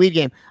back into the weed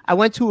game. I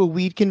went to a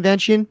weed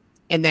convention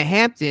in the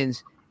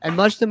Hamptons, and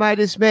much to my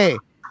dismay,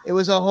 it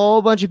was a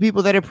whole bunch of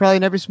people that had probably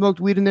never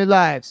smoked weed in their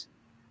lives.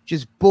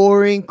 Just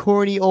boring,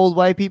 corny old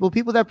white people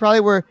that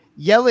probably were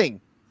yelling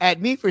at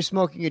me for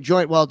smoking a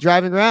joint while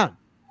driving around,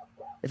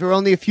 if it were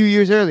only a few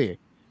years earlier.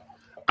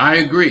 I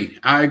agree.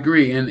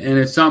 And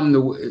it's something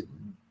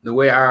the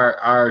way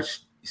our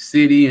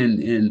city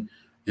and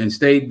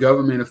state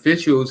government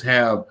officials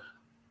have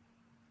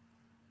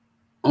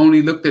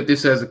only looked at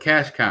this as a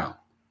cash cow.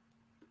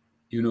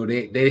 You know,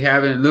 they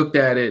haven't looked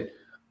at it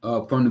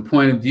from the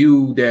point of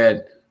view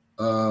that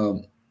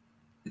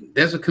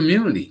there's a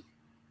community.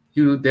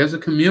 You know, there's a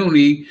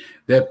community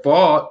that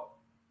fought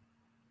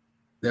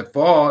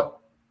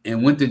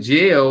and went to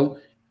jail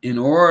in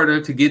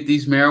order to get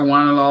these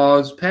marijuana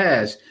laws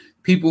passed.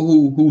 People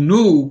who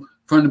knew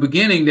from the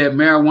beginning that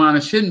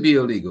marijuana shouldn't be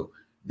illegal,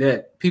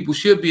 that people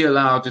should be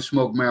allowed to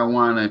smoke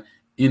marijuana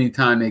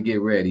anytime they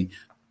get ready.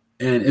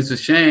 And it's a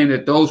shame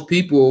that those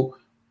people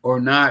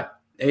are not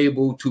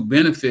able to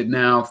benefit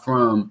now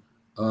from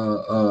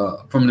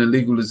the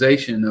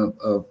legalization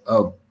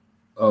of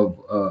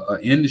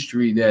an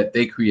industry that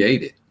they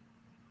created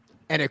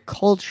and a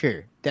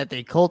culture that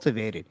they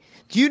cultivated.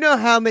 Do you know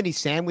how many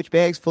sandwich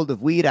bags full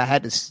of weed I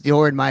had to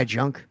store in my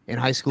junk in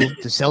high school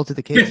to sell to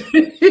the kids?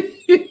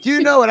 Do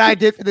you know what I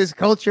did for this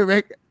culture,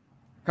 Rick?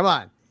 Come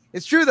on.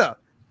 It's true, though.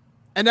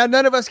 And now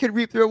none of us can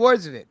reap the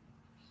rewards of it.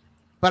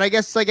 But I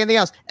guess it's like anything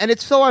else. And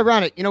it's so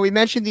ironic. You know, we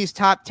mentioned these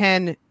top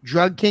 10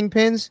 drug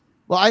kingpins.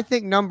 Well, I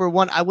think number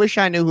one, I wish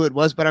I knew who it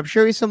was, but I'm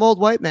sure he's some old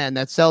white man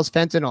that sells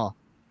fentanyl.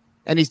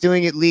 And he's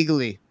doing it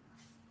legally.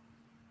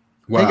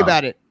 Wow. Think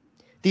about it.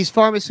 These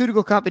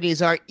pharmaceutical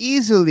companies are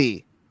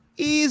easily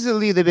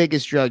the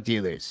biggest drug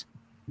dealers.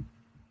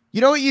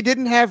 You know what you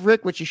didn't have,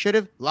 Rick, what you should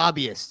have?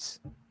 Lobbyists.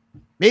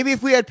 Maybe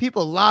if we had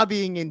people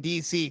lobbying in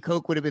D.C.,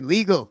 coke would have been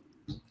legal.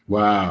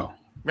 Wow.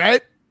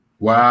 Right?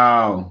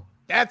 Wow.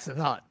 That's a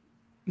thought.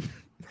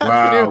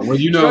 Wow. Well,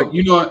 you know,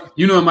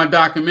 in my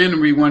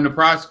documentary, when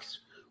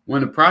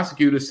the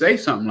prosecutors say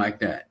something like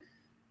that,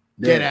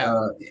 get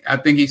out. I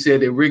think he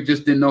said that Rick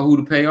just didn't know who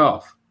to pay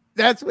off.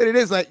 That's what it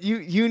is. Like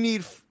you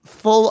need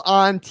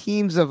full-on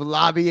teams of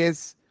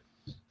lobbyists,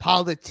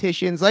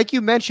 politicians, like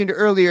you mentioned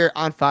earlier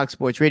on Fox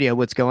Sports Radio.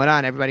 What's going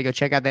on? Everybody go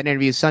check out that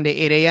interview Sunday,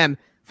 8 a.m.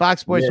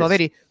 Fox Sports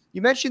 1280.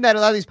 You mentioned that a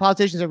lot of these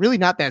politicians are really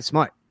not that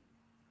smart.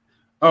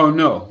 Oh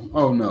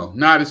no,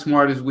 not as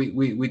smart as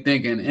we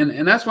thinking,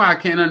 and that's why I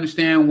can't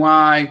understand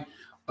why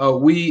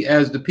we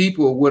as the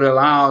people would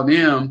allow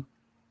them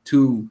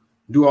to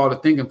do all the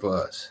thinking for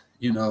us.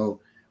 You know,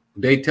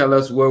 they tell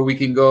us where we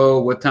can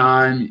go, what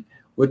time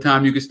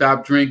you can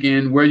stop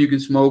drinking, where you can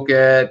smoke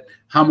at,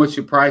 how much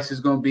your price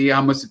is going to be,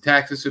 how much the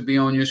taxes should be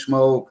on your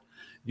smoke.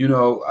 You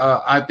know,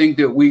 I think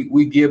that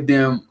we give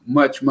them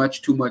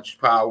much too much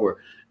power,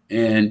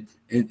 and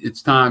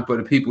it's time for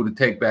the people to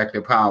take back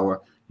their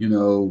power. You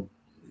know,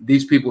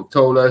 these people have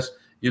told us,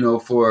 you know,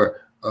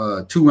 for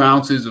 2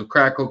 ounces of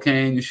crack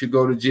cocaine, you should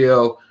go to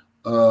jail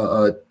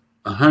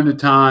 100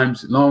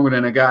 times longer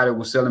than a guy that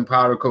was selling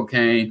powder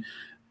cocaine.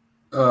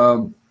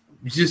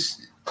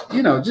 Just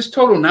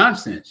total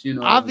nonsense. You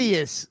know,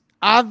 obvious.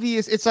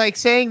 It's like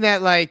saying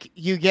that like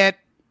you get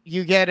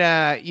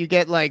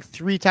like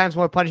 3 times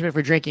more punishment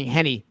for drinking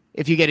Henny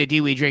if you get a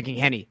DWI drinking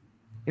Henny.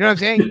 You know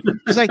what I'm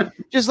saying?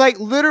 just like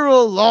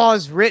literal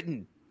laws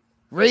written,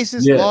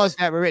 racist laws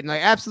that were written,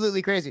 like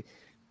absolutely crazy.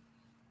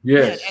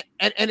 Yes.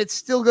 And it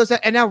still goes on.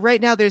 And now right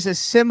now there's a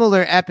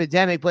similar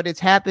epidemic, but it's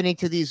happening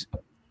to these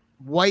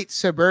white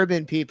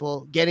suburban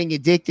people getting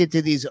addicted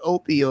to these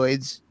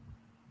opioids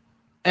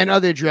and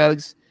other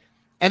drugs,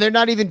 and they're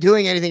not even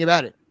doing anything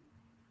about it.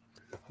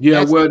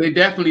 Yeah, well, they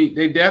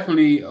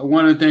definitely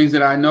one of the things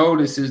that I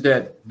noticed is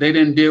that they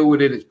didn't deal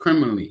with it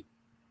criminally.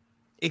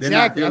 Exactly.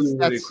 They're not dealing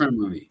with it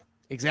criminally.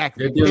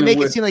 Exactly. They make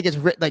it seem like it's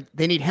like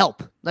they need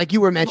help, like you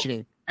were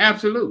mentioning.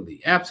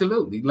 Absolutely.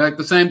 Like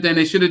the same thing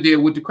they should have did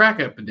with the crack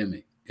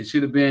epidemic. It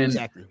should have been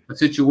a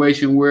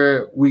situation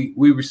where we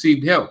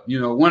received help. You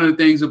know, one of the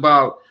things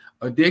about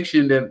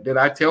addiction that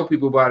I tell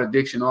people about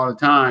addiction all the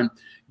time,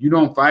 you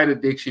don't fight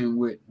addiction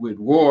with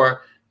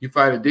war, you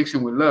fight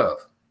addiction with love.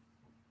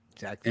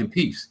 Exactly. And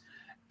peace.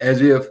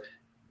 As if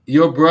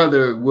your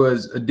brother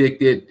was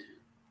addicted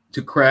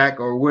to crack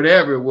or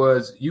whatever it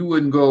was, you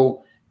wouldn't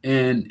go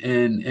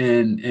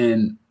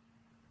and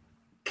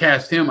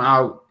cast him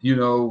out, you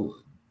know,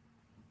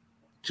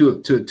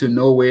 to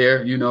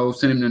nowhere, you know,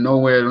 send him to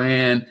nowhere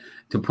land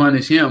to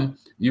punish him.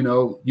 You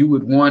know, you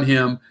would want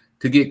him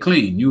to get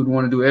clean. You would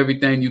want to do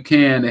everything you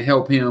can to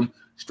help him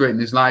straighten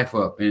his life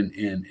up.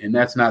 And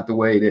that's not the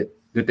way that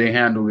they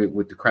handled it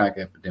with the crack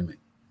epidemic.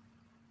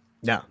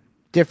 No.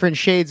 Different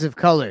shades of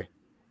color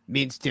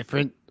means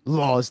different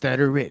laws that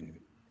are written,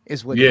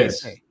 is what they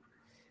say.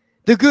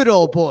 The good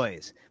old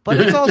boys. But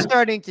it's all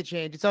starting to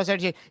change.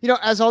 You know,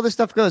 as all this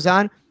stuff goes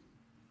on,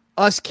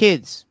 us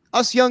kids,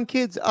 us young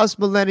kids, us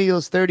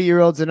millennials,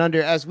 30-year-olds and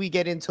under, as we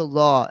get into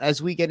law,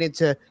 as we get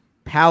into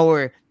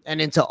power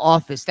and into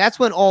office, that's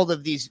when all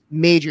of these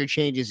major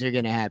changes are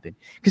going to happen.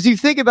 Because you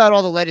think about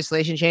all the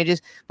legislation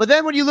changes, but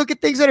then when you look at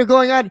things that are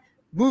going on,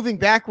 moving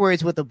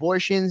backwards with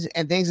abortions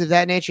and things of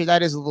that nature,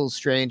 that is a little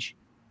strange.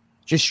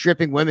 Just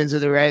stripping women's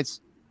of their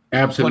rights.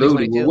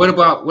 Absolutely.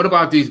 Well, what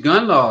about these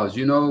gun laws?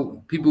 You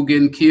know, people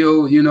getting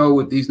killed, you know,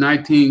 with these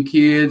 19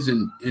 kids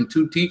and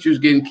 2 teachers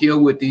getting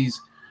killed with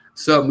these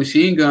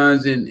submachine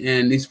guns,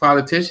 and these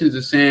politicians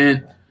are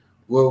saying,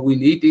 well, we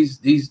need these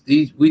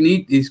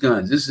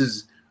guns. This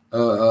is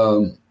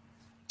the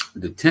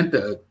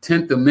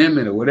 10th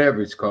Amendment or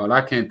whatever it's called.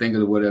 I can't think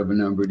of whatever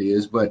number it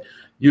is, but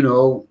you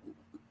know,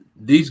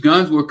 these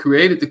guns were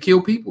created to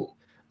kill people.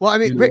 Well, I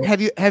mean, Rick,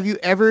 have you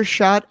ever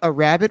shot a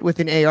rabbit with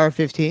an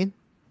AR-15?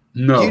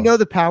 No. Do you know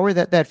the power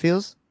that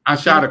feels? I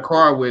shot a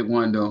car with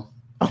one though.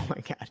 Oh my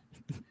God!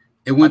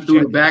 It went through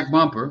the back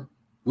bumper.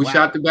 We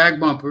shot the back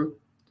bumper.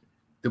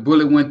 The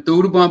bullet went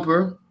through the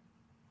bumper,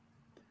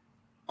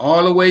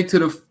 all the way to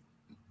the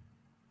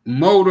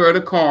motor of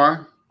the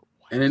car,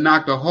 and it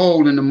knocked a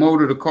hole in the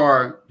motor of the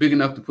car big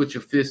enough to put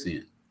your fist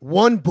in.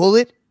 One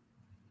bullet?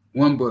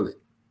 One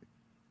bullet.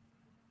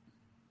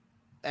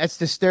 That's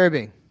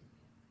disturbing.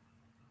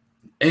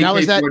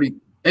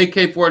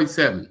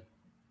 AK-47.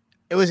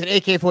 It was an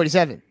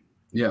AK-47.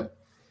 Yeah.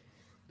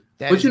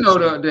 But you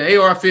know, the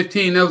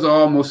AR-15, those are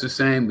almost the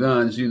same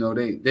guns. You know,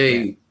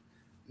 they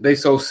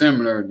so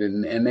similar,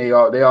 and they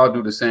all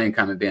do the same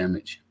kind of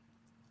damage.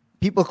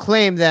 People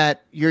claim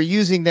that you're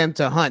using them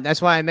to hunt.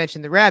 That's why I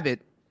mentioned the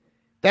rabbit.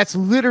 That's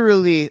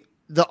literally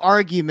the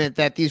argument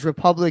that these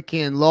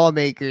Republican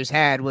lawmakers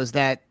had, was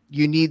that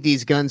you need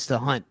these guns to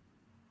hunt.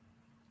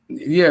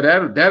 Yeah,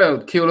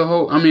 that'll kill the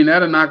whole. I mean,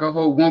 that'll knock a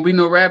whole. Won't be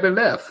no rabbit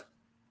left.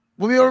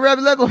 Won't be no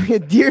rabbit left. Won't be a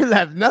deer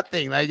left.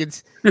 Nothing. Like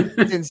it's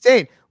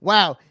insane.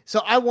 Wow.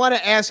 So I want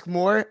to ask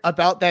more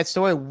about that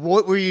story.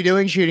 What were you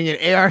doing, shooting an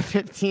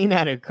AR-15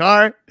 at a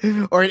car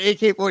or an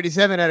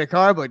AK-47 at a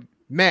car? But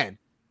man,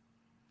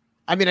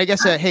 I mean, I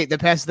guess hey, the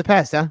past is the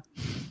past, huh?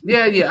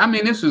 Yeah. I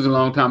mean, this was a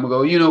long time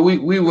ago. You know,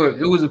 we were.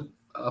 It was a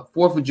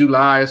 4th of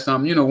July or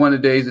something. You know, one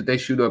of the days that they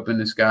shoot up in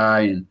the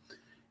sky, and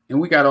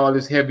we got all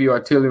this heavy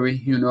artillery.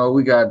 You know,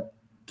 we got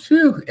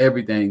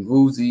everything: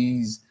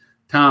 Uzis,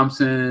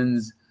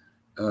 Thompsons,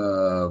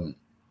 Mac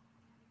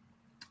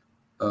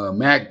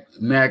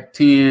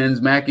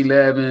 10s, Mac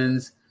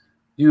 11s.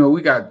 You know,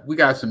 we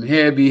got some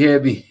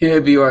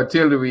heavy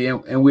artillery,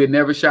 and we had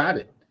never shot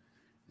it.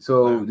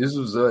 So this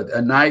was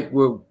a night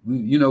where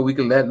we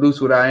could let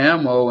loose with our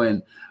ammo,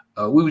 and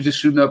we were just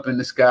shooting up in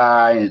the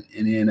sky,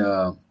 and then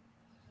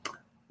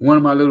one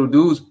of my little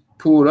dudes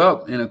pulled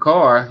up in a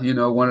car,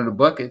 one of the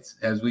buckets,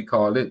 as we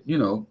called it,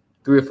 $3,000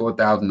 or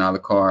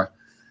 $4,000 car,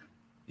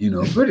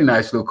 pretty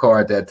nice little car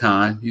at that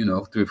time. $3,000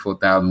 or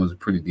 $4,000 was a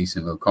pretty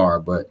decent little car,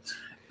 but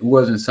it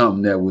wasn't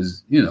something that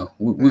was,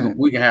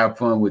 we can have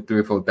fun with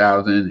 $3,000 or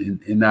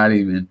 $4,000 and not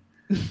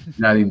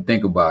even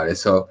think about it.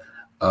 So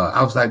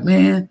I was like,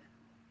 man,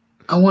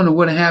 I wonder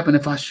what would happen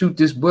if I shoot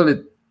this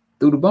bullet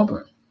through the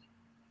bumper.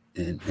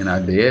 And I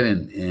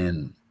did,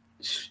 and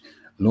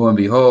lo and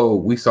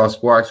behold, we saw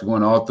sparks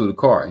going all through the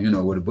car,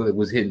 where the bullet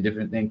was hitting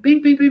different things.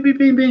 Bing, bing, bing, bing,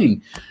 bing,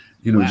 bing.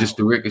 Wow. Just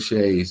the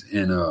ricochets.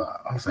 And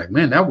I was like,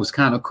 man, that was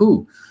kind of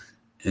cool.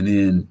 And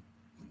then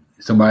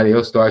somebody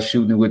else started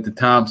shooting it with the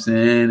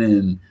Thompson.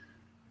 And,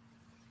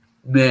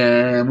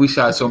 man, we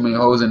shot so many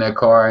holes in that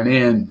car. And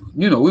then,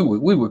 we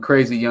were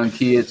crazy young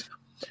kids.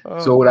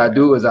 So what I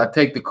do is I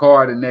take the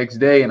car the next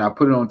day and I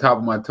put it on top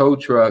of my tow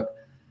truck.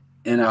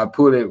 And I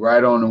put it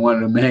right on one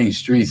of the main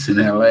streets in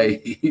LA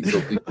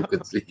so people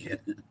could see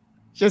it.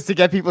 Just to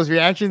get people's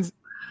reactions?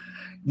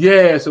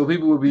 Yeah, so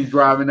people would be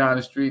driving down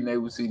the street and they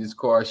would see this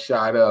car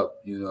shot up,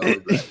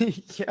 like,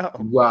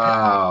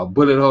 wow,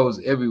 bullet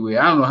holes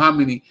everywhere. I don't know how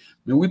many.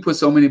 We put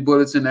so many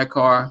bullets in that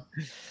car.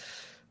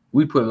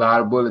 We put a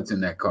lot of bullets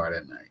in that car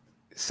that night.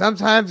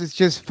 Sometimes it's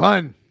just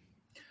fun.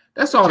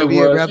 That's all it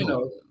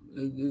was,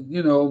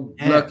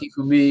 lucky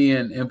for me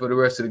and for the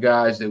rest of the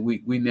guys that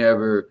we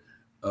never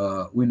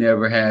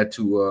had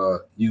to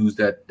use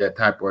that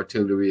type of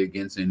artillery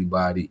against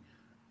anybody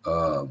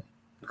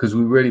because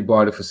we really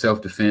bought it for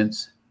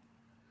self-defense.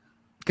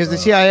 Because the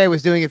CIA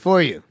was doing it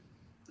for you.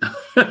 How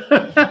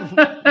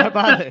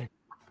about it?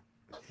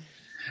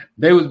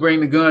 They was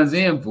bringing the guns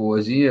in for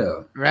us,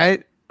 yeah.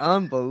 Right?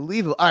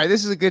 Unbelievable. All right,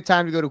 this is a good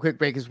time to go to a quick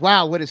break because,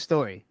 wow, what a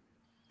story.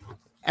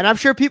 And I'm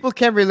sure people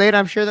can relate.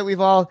 I'm sure that we've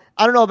all,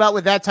 I don't know about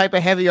with that type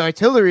of heavy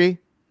artillery.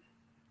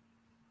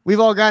 We've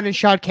all gotten and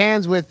shot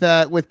cans with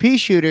pea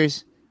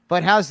shooters,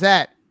 but how's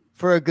that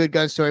for a good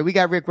gun story? We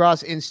got Rick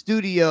Ross in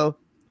studio.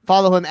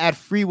 Follow him at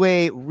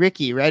Freeway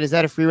Ricky, right? Is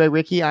that a Freeway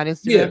Ricky on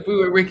Instagram? Yeah,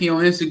 Freeway Ricky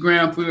on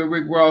Instagram, Freeway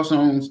Rick Ross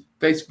on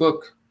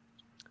Facebook.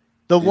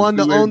 The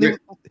only.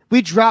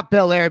 We dropped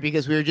Bel Air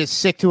because we were just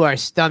sick to our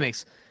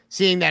stomachs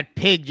seeing that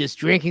pig just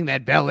drinking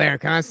that Bel Air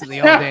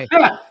constantly all day.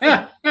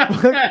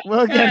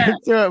 We'll get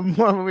into it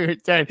more when we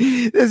return.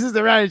 This is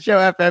the Ryan Show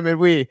FM, and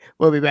we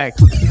will be back.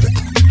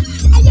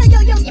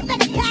 Yo, you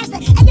better pass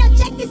it. And yo,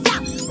 check this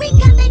out. We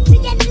coming to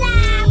you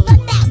live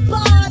from that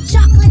bar,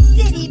 Chocolate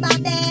City, my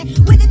man.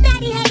 With the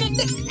natty-headed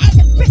Knicks and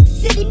the Brick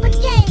City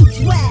Brigade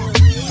 12.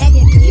 And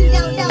if you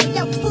don't know,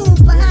 yo, fool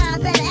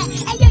behind better.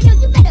 And yo,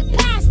 you better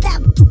pass that.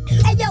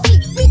 And yo,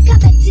 we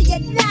coming to you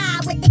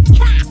live with the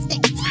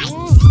caustic type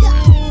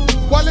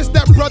stuff. While it's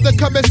that brother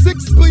coming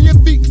 6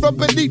 billion feet from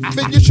beneath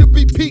me, you should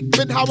be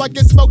peeping how I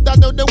get smoked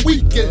out on the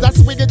weekends. I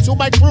swing it to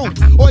my crew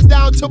or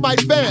down to my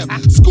fam.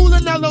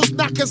 Schooling all those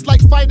knockers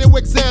like final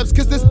exams,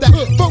 cause it's that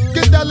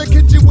funkadelic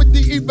hit you with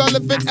the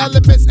irrelevant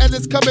elements, and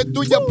it's coming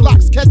through your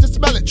blocks. Catch and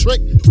smell it,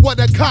 trick. What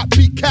a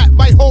copycat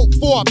might hold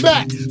for a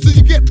Mac. So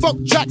you get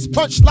funk tracks,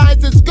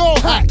 punchlines, and skull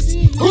hacks.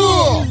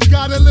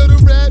 Got a little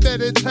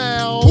redhead in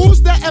town.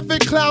 Who's that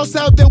effing clown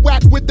sounding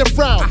whack with the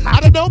frown? I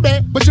don't know,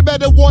 man, but you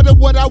better wonder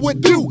what I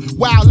would do.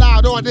 Wild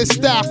out on this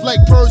staff like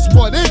birds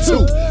 1 and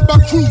 2. My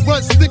crew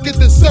runs thick in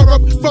the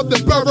syrup from the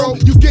borough.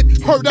 You get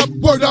hurt up,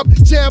 word up,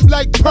 jam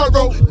like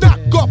Puro. Knock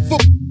off a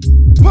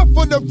puff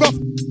on the rough.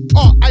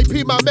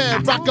 R.I.P. my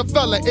man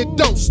Rockefeller, it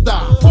don't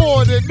stop.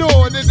 On and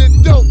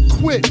it don't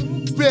quit.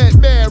 Red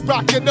man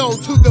rocking on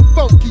to the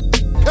funky.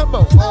 Come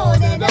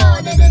on and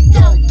it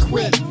don't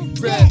quit.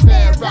 Red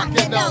man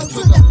rocking on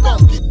to the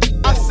funky.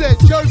 I said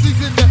Jersey's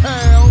in the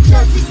house.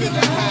 Jersey's in the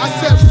house. I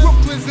said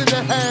Brooklyn's in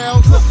the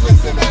house.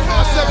 Brooklyn's in the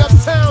house. I said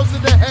Uptown's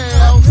in the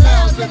house.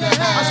 Uptown's in the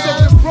house. I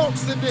said the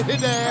Bronx in the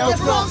house.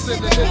 The Bronx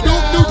in the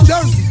house. New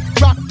Jersey.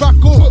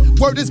 Rock on,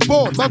 word is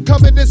born. I'm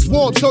coming in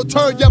swarm, so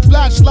turn your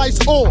flashlights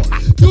on.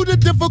 Through the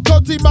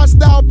difficulty, my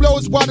style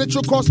blows wattage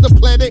across the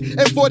planet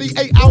in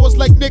 48 hours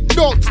like Nick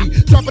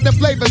Nolte. Dropping the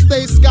flavor,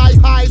 stay sky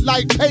high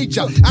like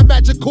Pager. I'm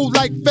magical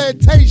like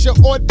Fantasia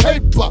on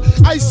paper.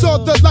 I saw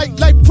the light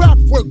like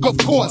Kraftwerk, of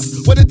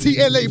course. When the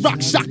TLA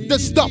rock shock the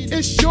stuff,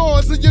 it's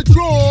yours in your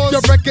drawers.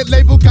 Your record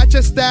label got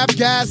your staff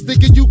gas,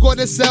 thinking you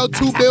gonna sell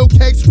 2 mil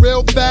cakes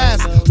real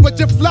fast. But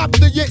you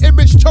flopped and your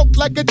image choked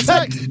like a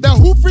tech. Now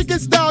who freaking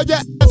style your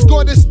ass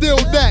gonna steal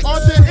next? Are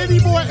there any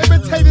more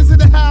imitators in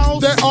the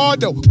house? There are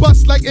no.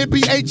 Bust like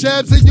NBA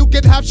jams and you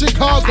can have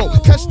Chicago.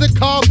 Catch the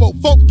combo,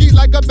 funky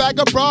like a bag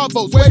of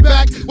Bravos. Way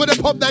back when I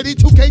pumped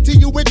 92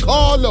 KTU with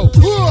Carlo.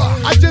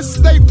 I just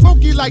stay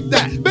funky like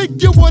that.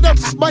 Make you wanna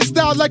my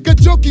style like a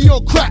junkie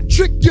on crack.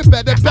 Trick, you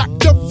better back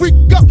the freak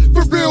up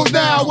for real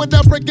now. When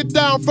I break it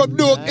down from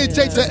Newark,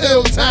 NJ to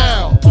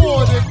Ill-Town.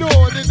 On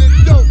and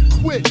it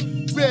don't quit.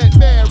 Red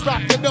man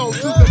rockin' on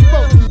to the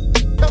funky.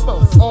 Come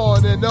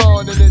on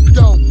and it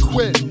don't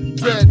quit.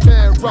 Red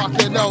man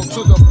rockin' on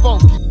to the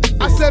funky.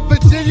 I said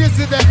Virginia's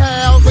in the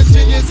house.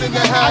 Virginia's in the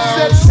house.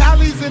 I said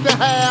Cali's in the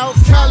house.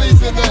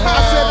 Cali's in the house.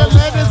 I said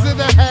Atlanta's in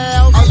the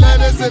house.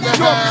 Atlanta's in the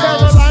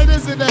house. North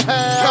Carolina's in the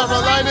house.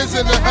 Carolina's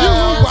in the house.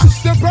 You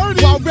watch the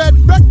birdie. While Red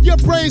wreck your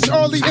brains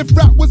early. If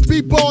rap was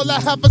b-ball,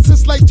 I have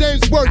assist like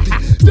James Worthy.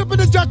 Dipping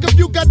the jack if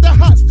you got the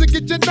hots to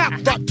get your knock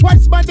rock.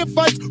 Twice my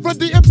device run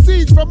the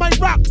MCs from my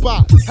rock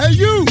box. Hey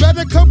you,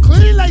 better come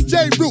clean like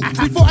J. Root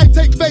before I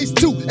take phase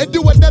 2 and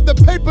do another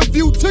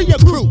pay-per-view to your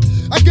crew.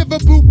 I give a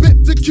boo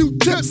bit to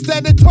Q-tips,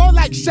 standing tall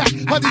like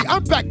Shaq. Honey,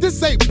 I'm back,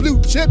 this ain't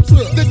blue chips.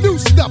 The new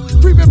stuff,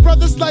 creeping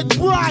brothers like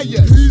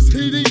Brian. He's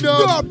heating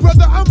up. Nah,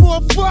 brother, I'm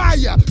on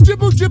fire.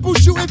 Dribble, dribble,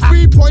 shooting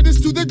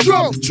 3-pointers to the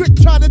drum. Trick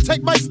trying to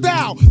take my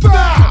style.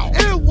 Foul,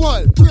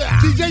 N1.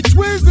 DJ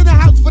Twins in the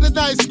house for the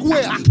 9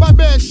 square. My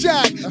man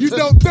Shaq, you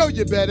don't know,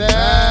 you better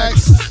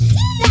ask.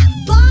 That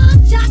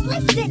bomb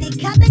chocolate city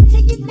coming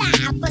to you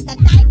now for the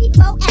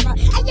 94 era.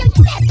 And yo,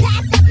 you better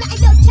pass that blood.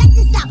 And yo, check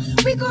this out.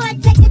 We gonna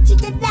take it to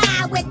you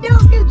now when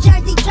New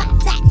Jersey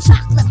drops that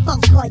chocolate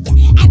funk on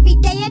you. Every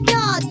day and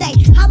all day.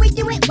 How we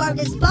do it? Word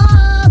is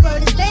bomb,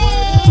 word is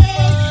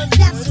big.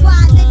 Step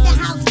squad's in the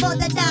house for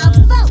the dumb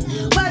folk.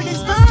 Word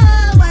is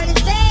bomb, word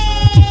is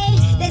big.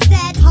 They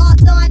said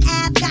Hawthorne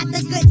Ave got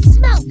the good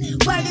smoke.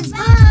 Word is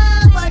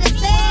bomb, word is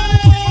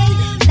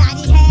big.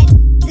 90 heads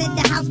in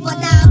the house for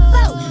dumb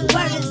folk.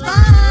 Word is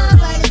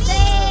bomb, word is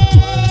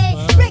big.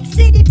 Brick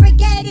City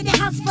Brigade in the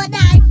house for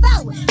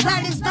 9-4.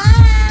 Word is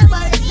bomb,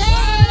 word is big.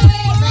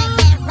 Like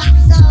that rock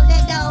song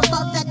that don't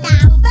vote the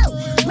dumb folk.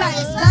 Word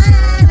is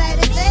bomb, word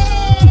is big.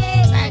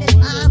 Word is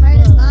bomb,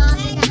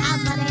 in the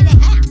house, word in the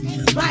house.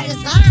 Word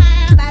is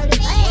bomb, word is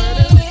big.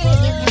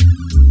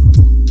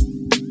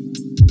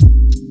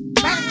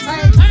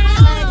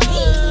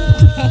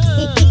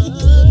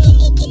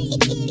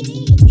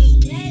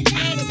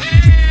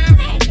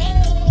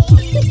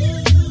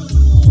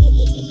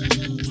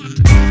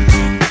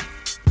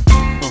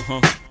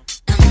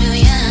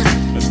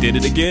 I did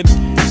it again.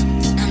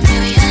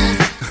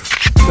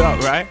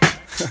 Felt right.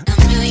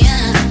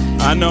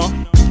 I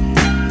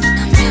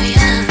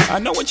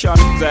know what y'all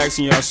niggas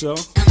asking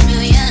yourself.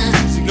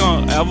 Is he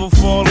gonna ever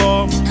fall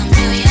off?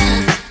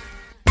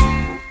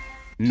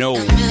 No.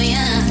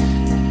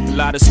 A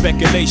lot of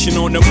speculation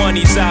on the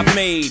monies I've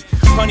made,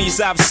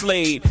 honeys I've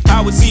slayed.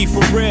 How is he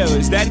for real?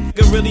 Is that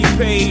nigga really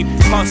paid?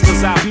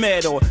 Hustlers I've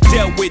met or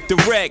dealt with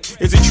direct.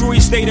 Is it true he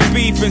stayed in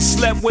beef and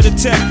slept with a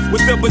tech?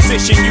 What's the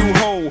position you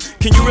hold?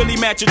 Can you really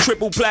match a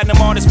triple platinum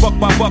artist buck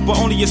by buck, but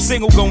only a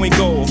single going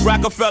gold?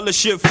 Rockefeller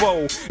shit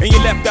fold, and you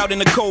left out in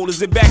the cold.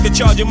 Is it back to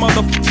charging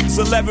motherfuckers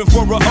 11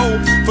 for a O?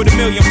 For the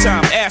millionth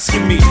time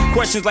asking me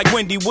questions like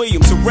Wendy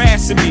Williams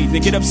harassing me. They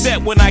get upset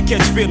when I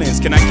catch feelings.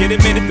 Can I get a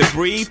minute to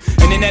breathe?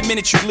 And in that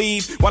minute you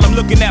leave while I'm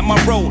looking at my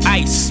roll,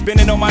 ice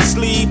spinning on my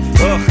sleeve.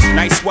 Ugh,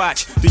 nice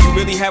watch. Do you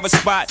really have a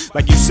spot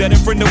like you said in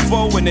front of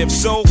foe? And if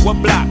so,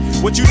 what block?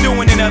 What you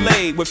doing in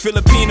LA with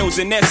Filipinos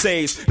and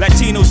essays,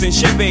 Latinos and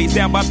Chevys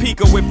down by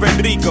Pico with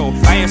Federico?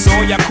 I answer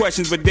all y'all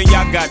questions, but then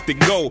y'all got to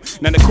go.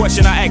 Now the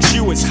question I ask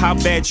you is how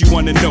bad you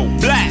wanna know.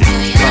 Black.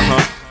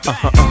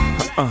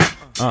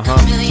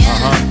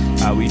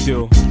 How we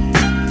do?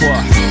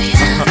 What?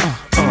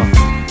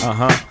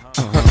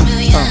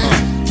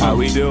 How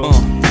we do?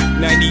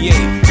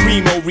 98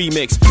 Primo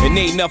remix, and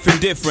ain't nothing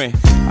different.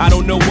 I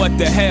don't know what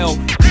the hell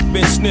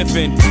been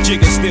sniffing,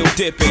 Jigga still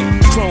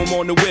dipping, chrome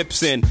on the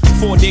whips and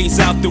 4 days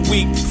out the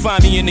week,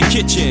 find me in the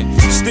kitchen,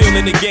 still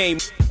in the game,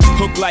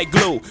 hook like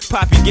glue.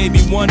 Poppy gave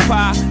me 1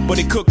 pie, but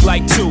it cooked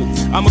like 2.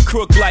 I'm a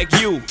crook like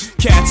you.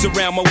 Cats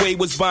around my way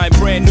was buying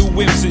brand new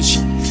whips and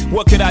shit.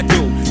 What could I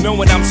do,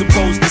 knowing I'm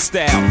supposed to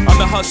style? I'm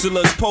the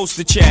hustler's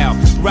poster child.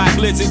 Rock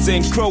lizards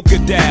and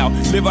crocodile,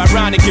 live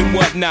ironic and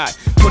whatnot.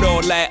 Put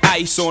all that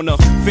ice on the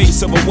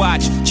face of a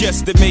watch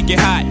just to make it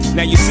hot.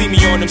 Now you see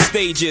me on them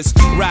stages,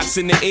 rocks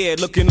in the air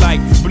looking like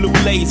blue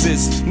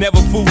lasers.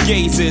 Never fool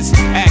gazes,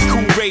 act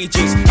cool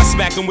rages. I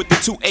smack them with the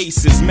 2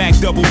 aces, Mac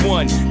double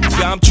 1.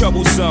 I'm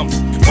troublesome.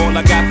 All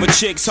I got for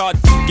chicks, hard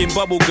f***ing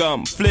bubble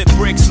gum. Flip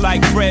bricks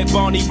like Fred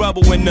Barney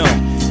Rubble and them.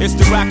 It's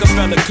the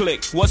Rockefeller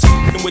clique, what's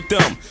f***ing with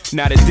them?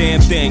 Not a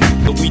damn thing,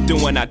 but we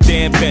doing our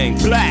damn thing.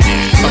 Black.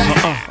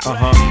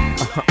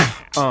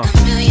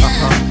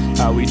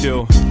 How we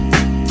do?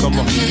 Come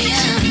on.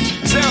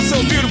 Sounds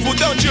so beautiful,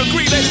 don't you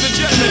agree, ladies and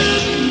gentlemen?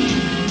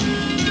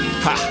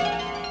 Ha.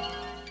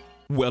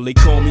 Well, they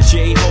call me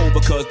J-Ho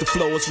because the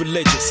flow is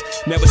religious.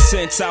 Never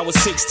since I was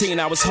 16,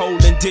 I was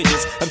holding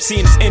digits. I'm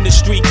seeing this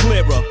industry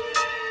clearer,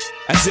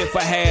 as if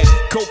I had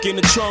coke in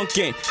the trunk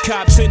and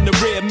cops in the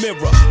rear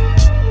mirror.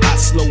 I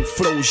slow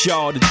flows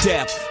y'all to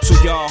death, so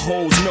y'all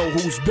hoes know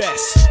who's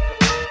best.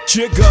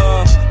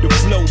 Jigga, the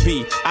flow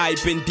be I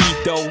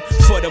bendito.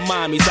 For the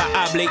mommies, I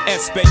hable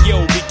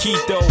español,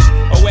 biquito.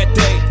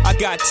 Oete, I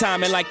got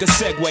timing like a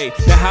Segway.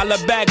 Now holla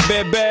back,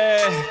 baby.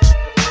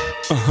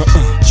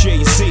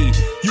 Jay-Z,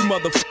 you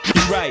motherfucker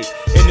you right.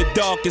 In the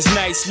darkest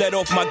nights, let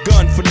off my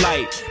gun for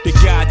light. To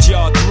guide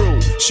y'all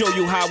through, show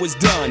you how it's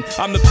done.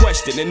 I'm the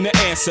question and the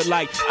answer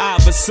like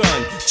Iverson.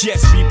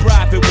 Jets be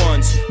private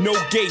ones, no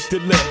gate to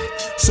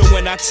lift. So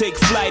when I take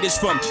flight, it's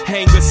from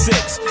Hangar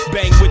 6.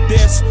 Bang with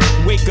this,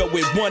 wake up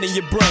with one in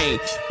your brain.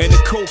 And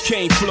the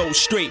cocaine flows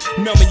straight,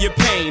 numbing your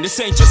pain. This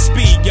ain't just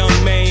speed, young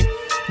man.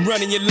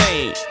 Running your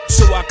lane,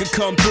 so I can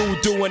come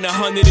through doing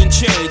 100 and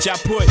change. I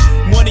put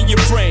one in your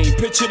frame,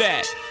 picture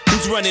that.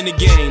 Who's running the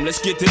game?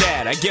 Let's get to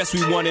that. I guess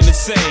we one and the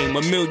same,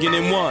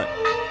 1,000,001.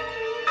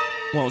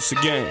 Once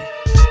again,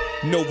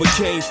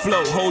 Novocaine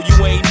flow, ho,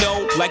 you ain't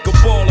know. Like a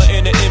baller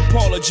in an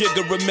Impala,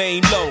 jigger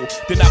remain low.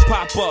 Then I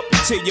pop up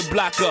until you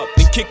block up,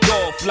 then kick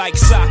off like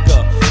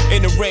soccer.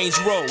 In the range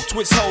row,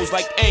 twist hoes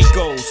like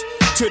ankles.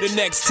 To the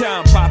next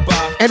time,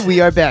 Papa. And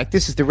we are back.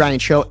 This is the Ryan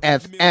Show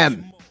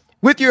FM.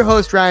 With your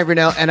host, Ryan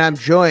Vernell, and I'm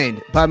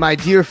joined by my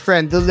dear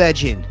friend, the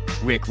legend,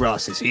 Rick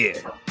Ross is here.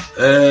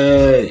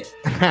 Hey.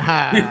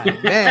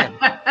 Man,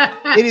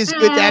 it is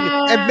good to have you.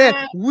 And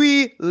man,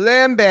 we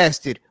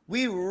lambasted,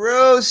 we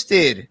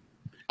roasted.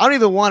 I don't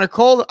even want to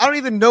call him. I don't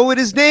even know what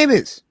his name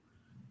is.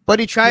 But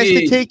he tries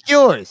to take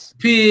yours.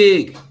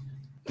 Pig.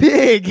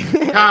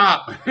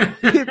 Top.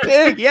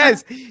 Pig,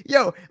 yes.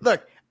 Yo,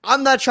 look,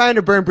 I'm not trying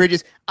to burn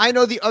bridges. I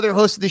know the other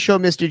host of the show,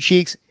 Mr.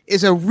 Cheeks,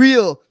 is a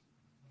real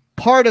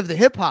part of the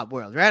hip-hop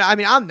world, right? I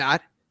mean, I'm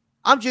not.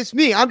 I'm just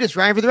me. I'm just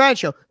Ryan for the Ryan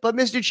Show. But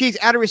Mr. Cheeks,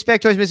 out of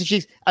respect towards Mr.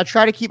 Cheeks, I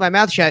try to keep my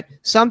mouth shut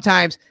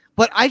sometimes,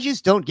 but I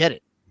just don't get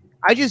it.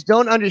 I just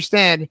don't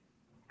understand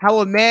how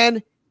a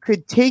man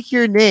could take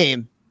your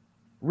name,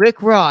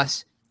 Rick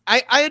Ross.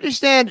 I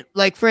understand,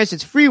 like, for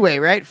instance, Freeway,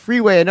 right?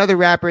 Freeway, another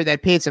rapper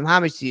that paid some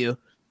homage to you,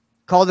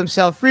 called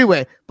himself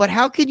Freeway. But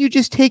how can you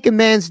just take a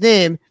man's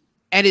name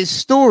and his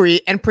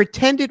story and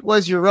pretend it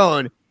was your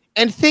own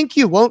and think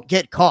you won't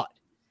get caught?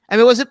 I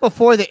mean, was it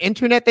before the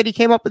internet that he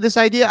came up with this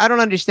idea? I don't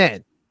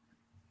understand.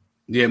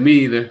 Yeah, me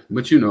either.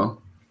 But you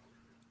know,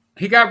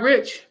 he got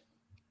rich.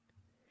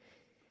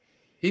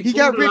 He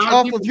got rich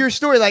off of your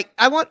story. Like,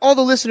 I want all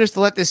the listeners to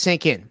let this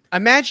sink in.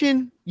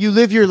 Imagine you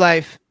live your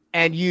life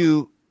and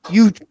you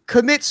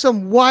commit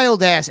some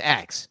wild ass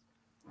acts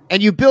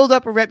and you build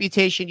up a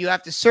reputation. You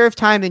have to serve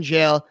time in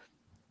jail.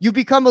 You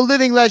become a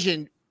living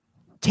legend,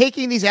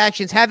 taking these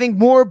actions, having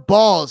more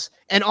balls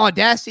and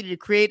audacity to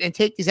create and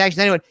take these actions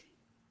than anyone.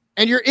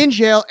 And you're in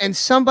jail and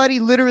somebody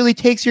literally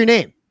takes your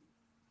name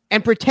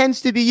and pretends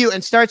to be you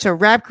and starts a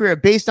rap career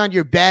based on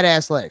your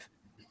badass life.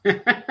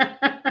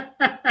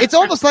 It's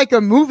almost like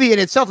a movie in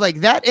itself. Like,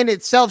 that in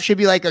itself should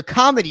be like a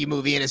comedy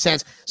movie in a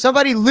sense.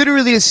 Somebody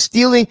literally is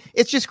stealing.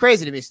 It's just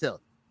crazy to me still.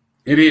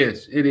 It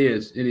is.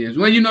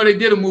 Well, you know, they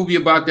did a movie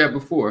about that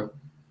before.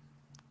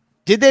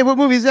 Did they? What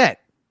movie is that?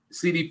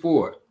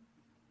 CD4.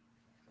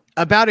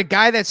 About a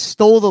guy that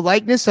stole the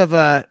likeness of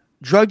a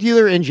drug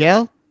dealer in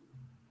jail?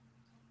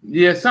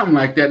 Yeah, something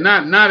like that.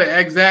 Not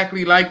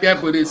exactly like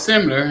that, but it's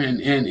similar.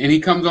 And he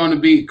comes on to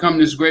become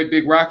this great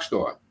big rock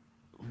star.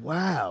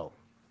 Wow.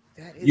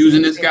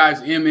 Using this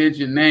guy's image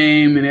and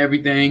name and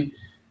everything.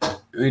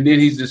 And then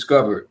he's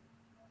discovered.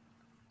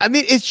 I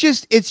mean, it's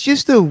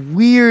just a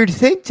weird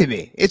thing to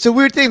me. It's a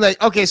weird thing.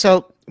 Like, okay,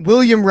 so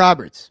William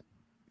Roberts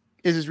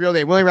is his real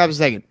name. William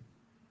Roberts II.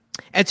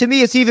 And to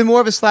me, it's even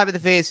more of a slap in the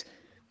face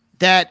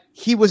that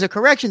he was a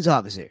corrections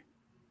officer.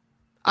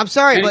 I'm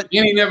sorry, but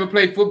he never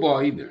played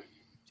football either.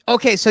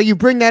 Okay, so you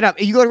bring that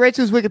up. You go right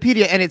to his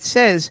Wikipedia, and it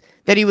says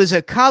that he was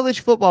a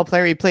college football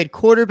player. He played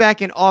quarterback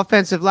and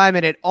offensive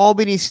lineman at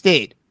Albany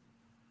State.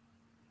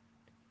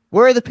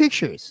 Where are the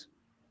pictures?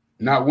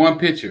 Not one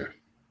picture.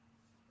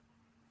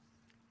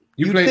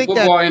 You played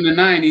football in the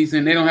 90s,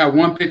 and they don't have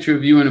one picture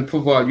of you in a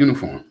football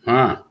uniform.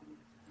 Huh?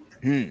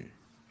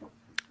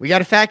 We got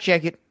to fact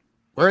check it.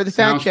 Where are the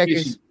fact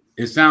checkers? Fishy.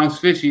 It sounds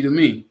fishy to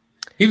me.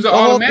 He was an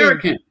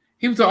All-American.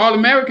 He was an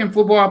All-American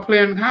football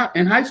player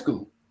in high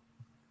school.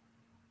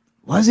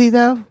 Was he,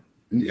 though?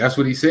 That's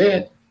what he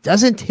said.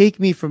 Doesn't take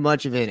me for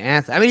much of an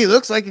athlete. I mean, he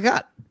looks like a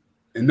cop.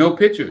 And no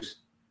pictures.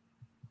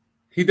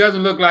 He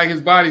doesn't look like, his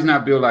body's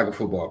not built like a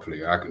football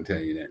player. I can tell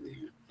you that.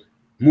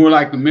 More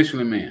like the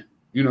Michelin Man.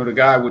 You know, the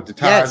guy with the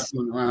tires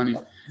going around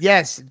him.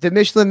 Yes, the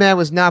Michelin Man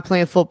was not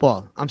playing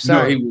football. I'm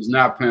sorry. No, he was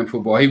not playing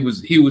football. He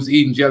was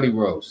eating Jelly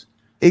Rolls.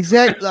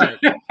 Exactly.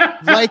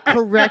 Like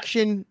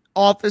correction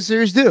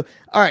officers do.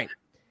 All right.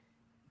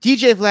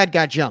 DJ Vlad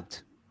got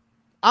jumped.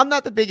 I'm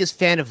not the biggest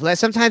fan of Vlad.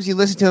 Sometimes you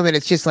listen to him and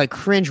it's just like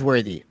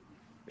cringeworthy.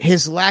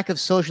 His lack of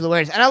social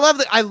awareness. And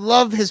I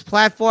love his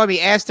platform. He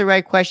asked the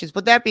right questions.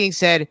 But that being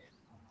said,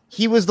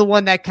 he was the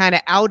one that kind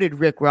of outed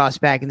Rick Ross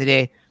back in the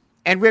day.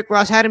 And Rick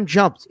Ross had him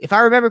jumped. If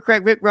I remember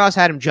correct, Rick Ross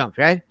had him jumped,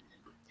 right?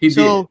 He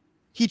did.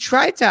 He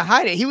tried to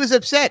hide it. He was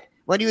upset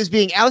when he was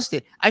being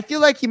ousted. I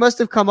feel like he must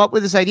have come up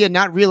with this idea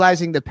not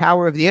realizing the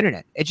power of the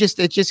internet. It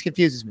just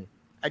confuses me.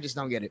 I just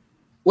don't get it.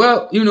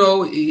 Well, you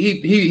know,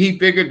 he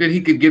figured that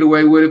he could get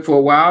away with it for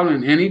a while,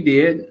 and he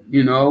did,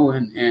 you know,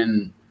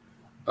 and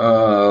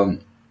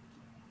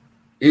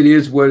it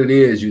is what it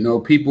is, you know.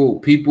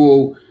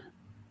 People,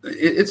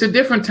 it's a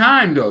different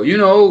time, though. You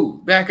know,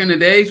 back in the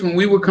days when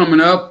we were coming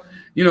up,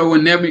 you know,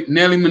 when Nelly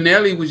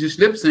Manelli was just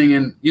lip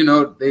singing, you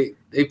know, they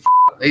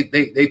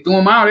threw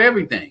him out of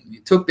everything. They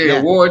took their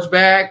awards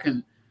back,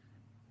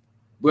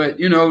 but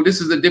you know,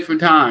 this is a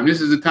different time.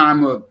 This is a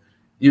time of,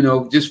 you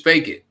know, just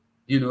fake it.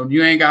 You know,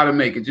 you ain't got to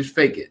make it, just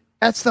fake it.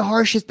 That's the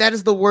harshest. That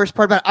is the worst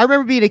part about it. I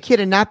remember being a kid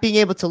and not being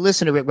able to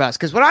listen to Rick Ross,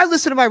 because when I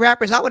listen to my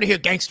rappers, I want to hear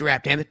gangster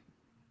rap. Damn it,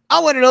 I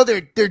want to know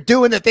they're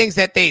doing the things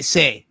that they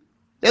say.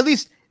 At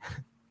least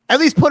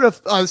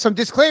put some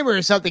disclaimer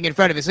or something in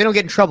front of it so they don't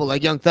get in trouble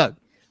like Young Thug.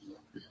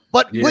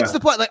 But what's the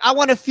point? Like, I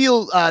want to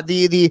feel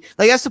the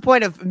like, that's the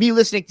point of me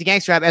listening to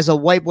gangster rap as a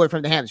white boy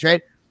from the Hams,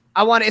 right?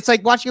 It's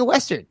like watching a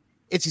Western.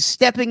 It's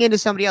stepping into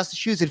somebody else's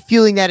shoes and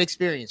feeling that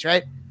experience,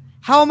 right?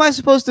 How am I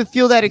supposed to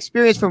feel that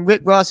experience from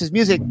Rick Ross's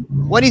music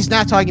when he's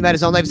not talking about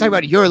his own life? He's talking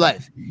about your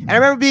life. And I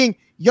remember being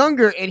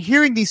younger and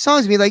hearing these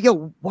songs and being like,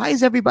 yo, why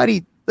is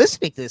everybody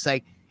listening to this?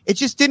 Like, it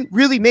just didn't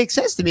really make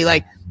sense to me.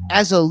 Like,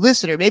 as a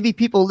listener, maybe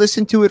people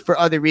listen to it for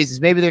other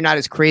reasons. Maybe they're not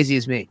as crazy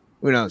as me.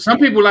 Who knows? Some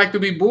people like to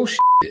be bullshit.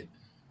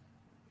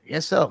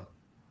 Yes, so.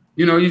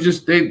 You know, they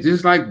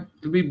just like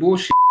to be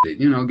bullshit.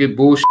 You know, get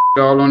bullshit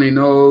all on their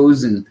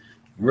nose and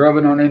rub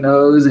it on their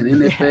nose and in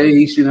their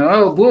face. You know,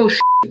 oh,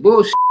 bullshit.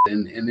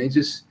 And they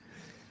just,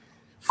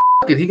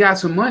 fuck it. He got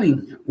some money.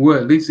 Well,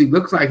 at least he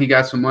looks like he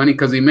got some money,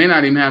 because he may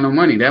not even have no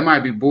money. That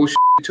might be bullshit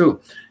too.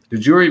 The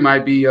jury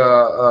might be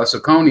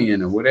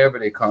Saconian or whatever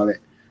they call it.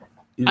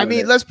 You know, I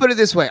mean, let's put it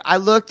this way. I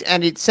looked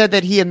and it said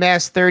that he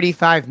amassed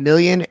 $35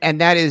 million, and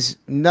that is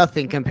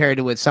nothing compared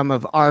to what some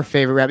of our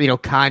favorite rap, you know,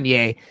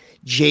 Kanye,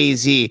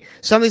 Jay-Z,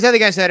 some of these other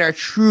guys that are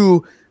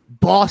true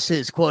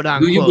bosses, quote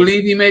unquote. Do you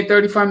believe he made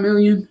 $35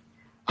 million?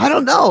 I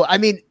don't know. I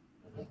mean,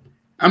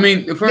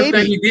 the first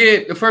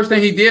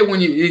thing he did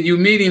when you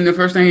meet him, the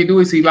first thing he do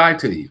is he lied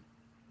to you.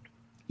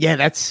 Yeah,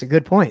 that's a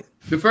good point.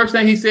 The first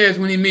thing he says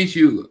when he meets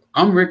you,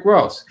 I'm Rick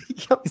Ross.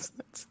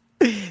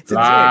 it's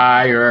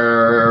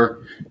liar.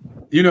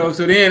 You know,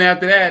 so then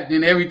after that,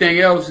 then everything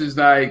else is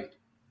like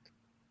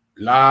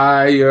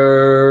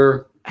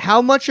liar.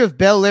 How much of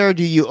Bel Air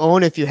do you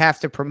own if you have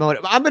to promote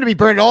it? I'm going to be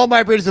burning all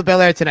my bridges with Bel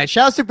Air tonight.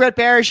 Shout out to Brett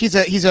Barish.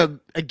 He's a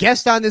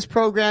guest on this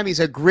program. He's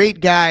a great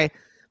guy.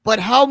 But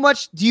how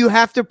much do you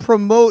have to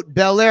promote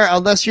Bel Air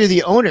unless you're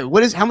the owner?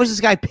 How much is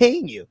this guy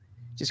paying you?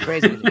 Just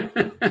crazy.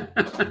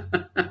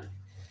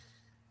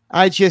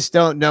 I just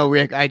don't know,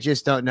 Rick. I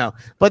just don't know.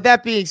 But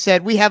that being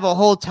said, we have a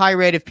whole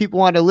tirade. If people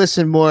want to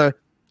listen more,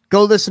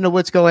 go listen to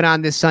what's going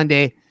on this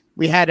Sunday.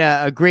 We had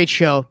a great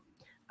show.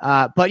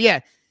 But yeah,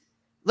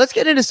 let's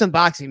get into some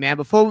boxing, man.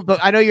 But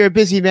I know you're a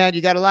busy man.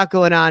 You got a lot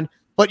going on.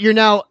 But you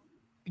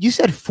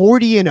said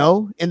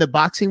 40-0 in the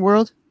boxing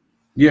world?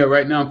 Yeah,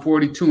 right now I'm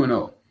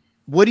 42-0.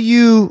 What do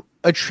you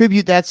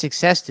attribute that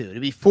success to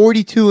be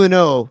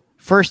 42-0,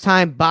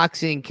 first-time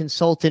boxing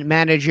consultant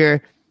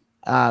manager?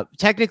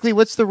 Technically,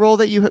 what's the role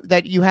that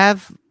you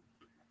have?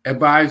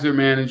 Advisor,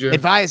 manager.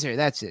 Advisor,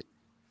 that's it.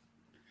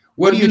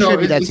 Well, what do you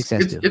attribute that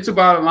success to? It's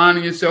about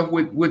aligning yourself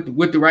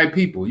with the right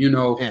people. You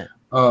know,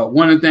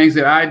 one of the things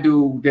that I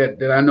do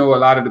that I know a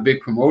lot of the big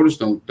promoters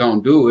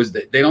don't do is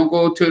that they don't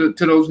go to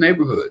those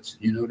neighborhoods.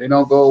 You know, they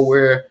don't go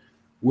where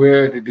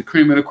the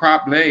cream of the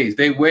crop lays.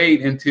 They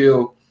wait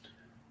until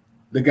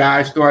the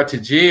guys start to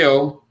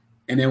jail,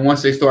 and then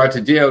once they start to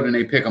jail, then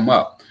they pick them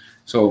up.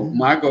 So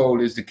my goal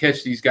is to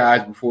catch these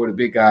guys before the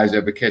big guys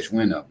ever catch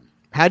wind of them.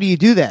 How do you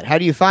do that? How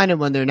do you find them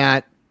when they're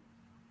not?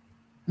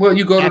 Well,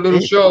 you go to little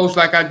shows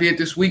like I did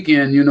this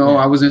weekend. You know,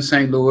 I was in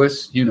St.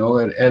 Louis. You know,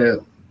 at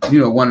a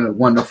one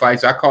of the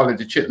fights. I call it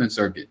the Chitlin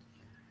Circuit.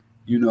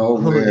 You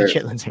know, the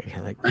Chitlin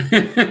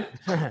Circuit,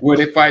 where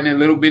they're fighting in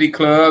little bitty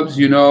clubs.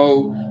 You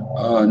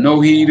know,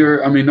 no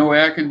heater. I mean, no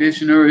air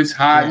conditioner. It's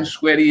hot and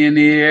sweaty in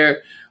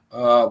there.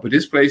 But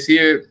this place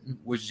here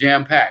was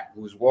jam-packed. It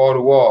was wall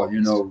to wall.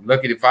 You know,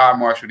 lucky the fire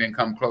marshal didn't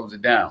come close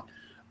it down.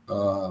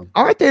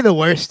 Aren't they the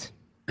worst?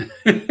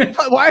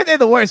 Why are they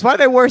the worst? Why are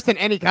they worse than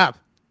any cop?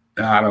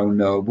 I don't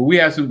know. But we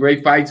had some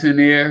great fights in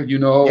there. You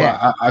know,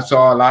 I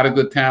saw a lot of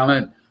good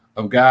talent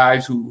of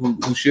guys who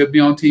should be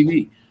on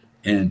TV.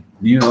 And,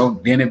 you know,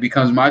 then it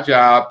becomes my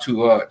job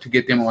to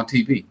get them on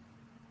TV.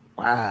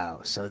 Wow.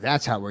 So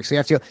that's how it works.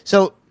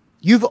 So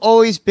you've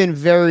always been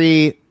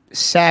very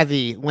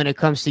savvy when it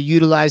comes to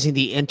utilizing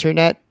the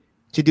internet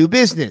to do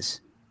business.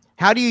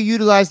 How do you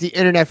utilize the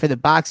internet for the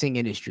boxing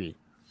industry?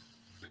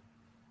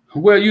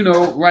 Well, you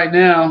know, right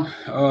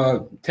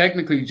now,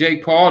 technically,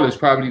 Jake Paul is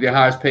probably the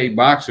highest paid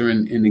boxer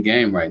in the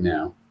game right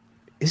now.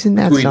 Isn't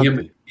that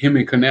something? Him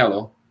and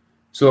Canelo.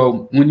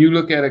 So when you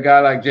look at a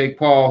guy like Jake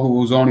Paul,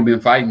 who's only been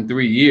fighting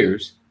 3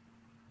 years,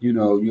 you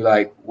know, you're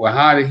like, well,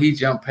 how did he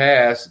jump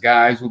past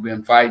guys who've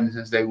been fighting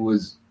since they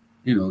was,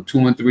 2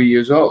 and 3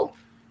 years old?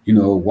 You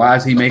know, why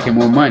is he making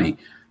more money?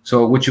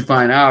 So what you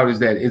find out is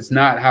that it's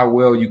not how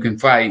well you can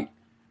fight.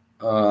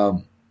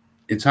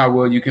 It's how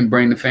well you can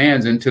bring the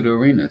fans into the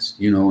arenas,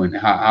 you know, and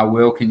how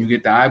well can you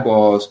get the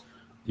eyeballs,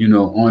 you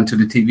know, onto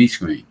the TV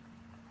screen.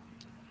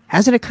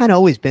 Hasn't it kind of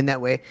always been that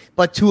way,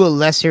 but to a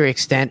lesser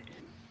extent?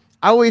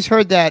 I always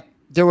heard that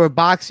there were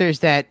boxers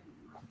that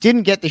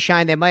didn't get the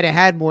shine. They might have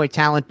had more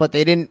talent, but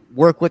they didn't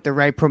work with the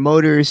right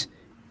promoters.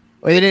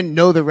 or they didn't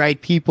know the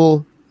right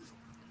people.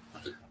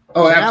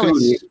 Oh, So now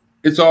absolutely.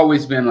 It's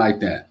always been like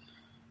that.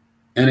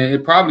 And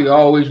it probably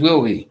always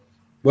will be.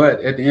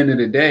 But at the end of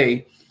the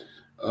day,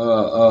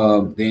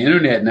 the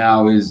internet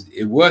now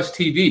it was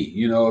TV.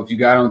 You know, if you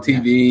got on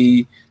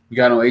TV, you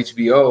got on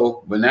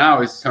HBO, but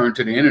now it's turned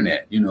to the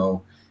internet. You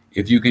know,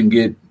 if you can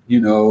get, you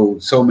know,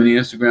 so many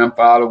Instagram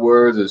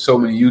followers or so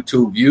many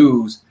YouTube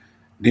views,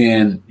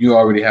 then you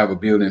already have a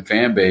built-in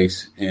fan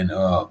base, and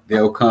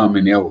they'll come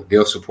and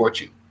they'll support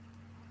you.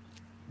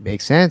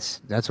 Makes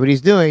sense. That's what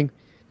he's doing.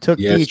 Took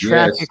the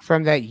traffic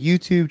from that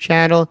YouTube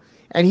channel,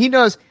 and he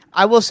knows.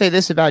 I will say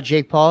this about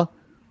Jake Paul.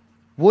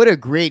 What a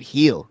great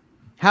heel.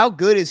 How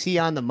good is he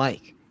on the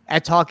mic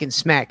at talking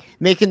smack,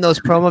 making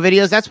those promo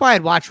videos? That's why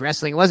I'd watch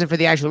wrestling. It wasn't for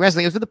the actual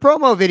wrestling. It was for the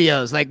promo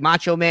videos, like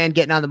Macho Man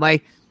getting on the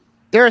mic.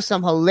 There are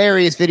some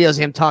hilarious videos of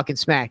him talking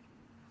smack.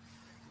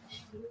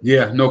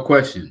 Yeah, no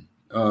question.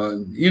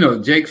 You know,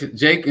 Jake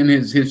and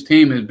his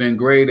team has been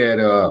great at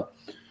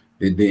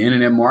the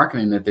internet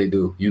marketing that they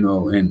do, you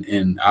know,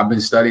 and I've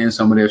been studying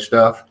some of their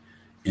stuff,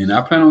 and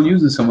I plan on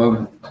using some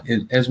of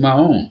it as my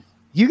own.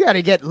 You got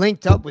to get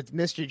linked up with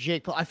Mr.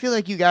 Jake Paul. I feel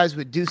like you guys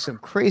would do some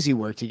crazy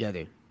work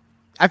together.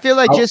 I feel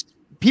like just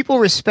people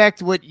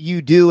respect what you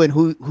do and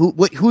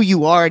who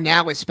you are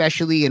now,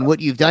 especially, and what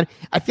you've done.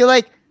 I feel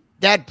like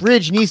that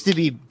bridge needs to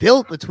be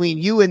built between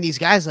you and these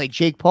guys like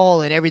Jake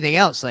Paul and everything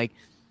else. Like,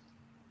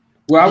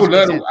 well,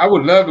 I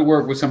would love to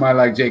work with somebody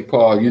like Jake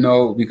Paul, you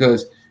know,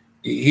 because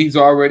he's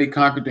already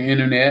conquered the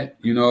internet.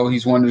 You know,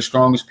 he's one of the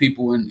strongest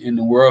people in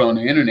the world on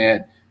the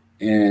internet,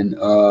 and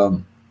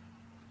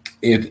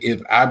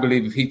if I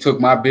believe if he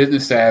took my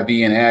business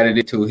savvy and added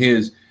it to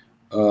his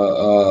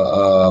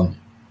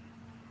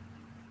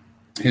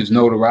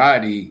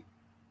notoriety,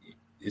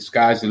 the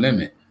sky's the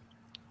limit.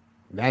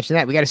 Imagine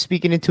that. We got to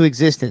speak it into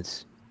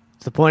existence.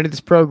 It's the point of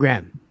this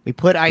program. We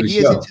put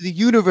ideas into the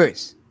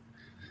universe.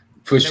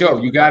 For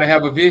sure. You got to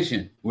have a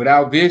vision.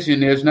 Without vision,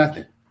 there's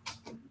nothing.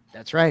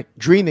 That's right.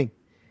 Dreaming.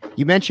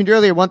 You mentioned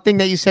earlier, one thing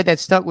that you said that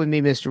stuck with me,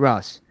 Mr.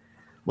 Ross,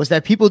 was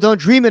that people don't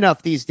dream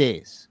enough these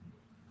days.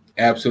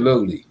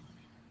 Absolutely.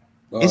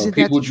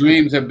 People's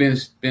dreams have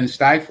been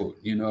stifled.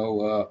 You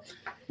know,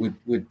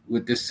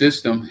 with this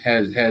system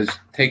has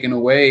taken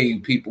away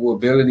people's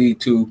ability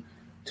to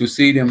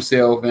see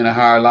themselves in a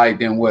higher light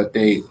than what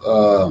they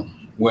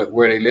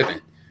where they live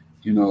in.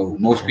 You know,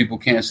 most people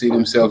can't see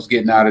themselves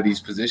getting out of these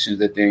positions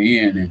that they're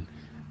in, and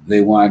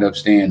they wind up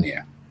staying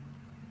there.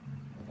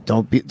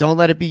 Don't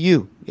let it be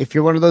you. If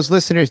you're one of those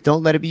listeners,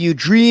 don't let it be you.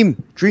 Dream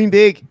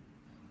big.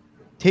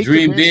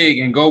 Dream big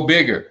and go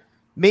bigger.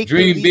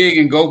 Dream big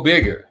and go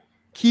bigger.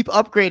 Keep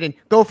upgrading.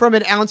 Go from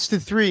an ounce to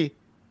 3.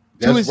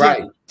 That's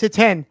right. To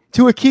 10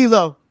 to a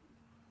kilo.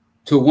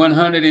 To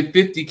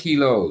 150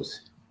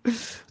 kilos.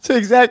 So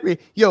exactly.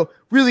 Yo,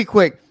 really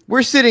quick.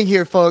 We're sitting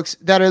here, folks,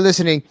 that are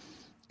listening,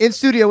 in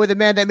studio with a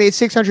man that made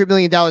 $600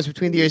 million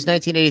between the years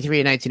 1983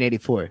 and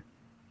 1984.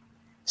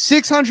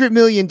 $600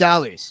 million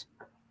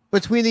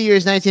between the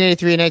years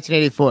 1983 and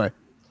 1984.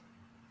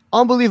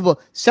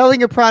 Unbelievable.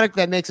 Selling a product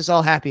that makes us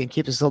all happy and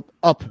keeps us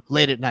up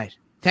late at night.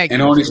 Thank you.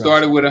 And only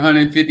started with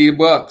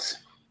 $150.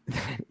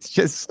 It's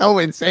just so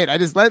insane. I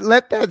just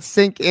let that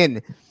sink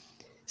in.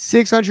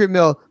 600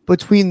 mil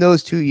between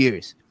those 2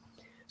 years.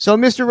 So,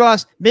 Mr.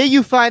 Ross, may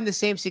you find the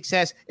same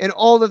success in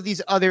all of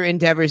these other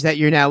endeavors that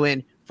you're now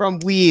in, from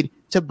weed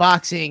to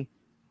boxing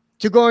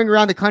to going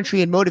around the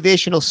country and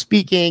motivational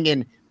speaking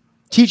and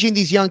teaching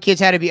these young kids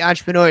how to be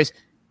entrepreneurs.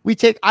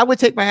 I would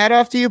take my hat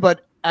off to you,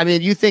 but I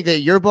mean, you think that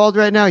you're bald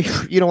right now?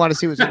 You don't want to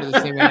see what's under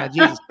this thing right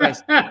now. Jesus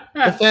Christ.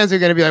 The fans are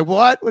going to be like,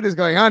 what is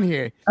going on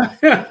here?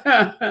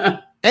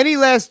 Any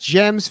last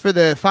gems for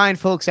the fine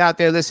folks out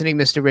there listening,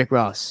 Mr. Rick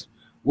Ross?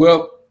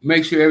 Well,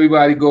 make sure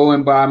everybody go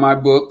and buy my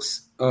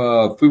books.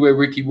 Freeway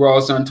Ricky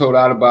Ross, Untold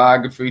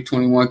Autobiography,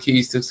 21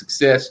 Keys to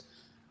Success.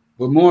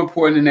 But more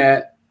important than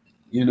that,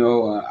 you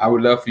know, I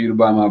would love for you to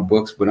buy my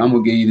books, but I'm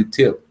going to give you the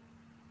tip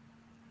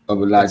of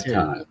a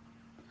lifetime.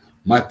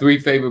 My 3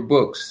 favorite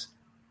books: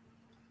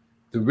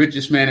 The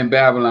Richest Man in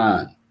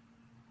Babylon,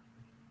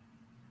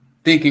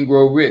 Think and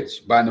Grow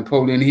Rich by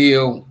Napoleon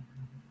Hill,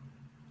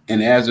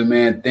 and As a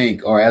Man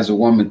Think or As a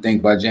Woman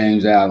Think by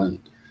James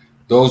Allen.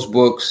 Those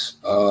books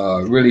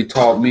really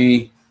taught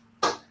me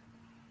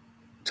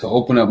to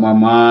open up my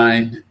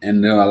mind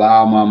and to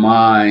allow my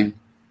mind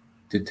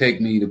to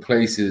take me to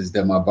places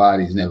that my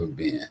body's never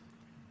been.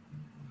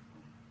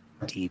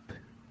 Deep.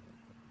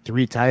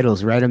 3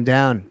 titles. Write them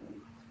down.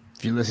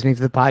 If you're listening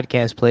to the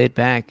podcast, play it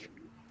back.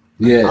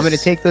 Yes. I'm going to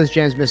take those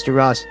gems, Mr.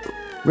 Ross.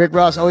 Rick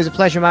Ross, always a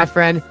pleasure, my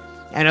friend.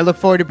 And I look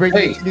forward to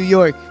bringing you to New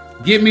York.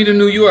 Get me to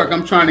New York.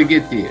 I'm trying to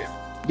get there.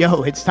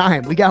 Yo, it's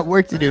time. We got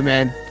work to do,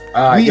 man.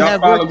 We y'all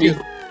have follow me.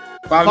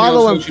 Follow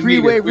me on social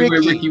media. Freeway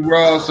Ricky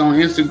Ross on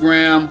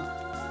Instagram.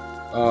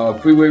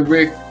 Freeway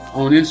Rick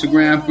on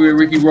Instagram. Freeway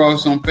Ricky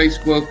Ross on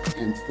Facebook.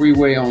 And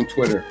Freeway on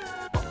Twitter.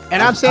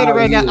 And I'm saying it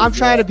right now. I'm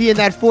trying to be in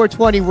that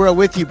 420 world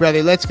with you,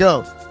 brother. Let's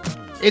go.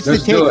 It's the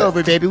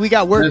takeover, baby. We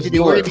got work to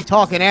do. We're going to be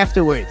talking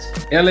afterwards.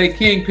 LA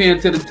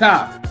Kingpin to the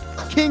top.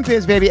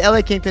 Kingpins, baby.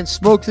 LA Kingpin.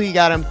 Smoke till you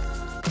got him.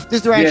 This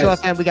is the Ryan Show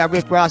Yes. FM. We got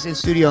Rick Ross in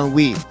studio, and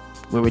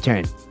we'll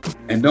return.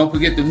 And don't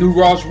forget the new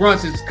Ross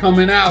Runts is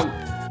coming out.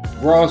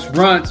 Ross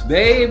Runts,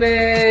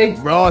 baby.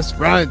 Ross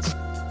Runs.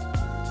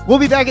 We'll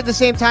be back at the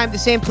same time, the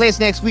same place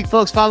next week,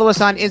 folks. Follow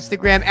us on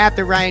Instagram at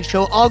The Ryan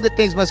Show. All good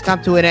things must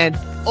come to an end.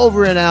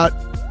 Over and out.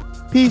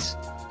 Peace.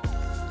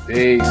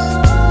 Peace.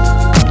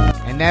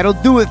 And that'll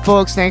do it,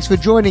 folks. Thanks for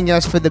joining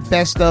us for the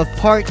best of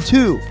part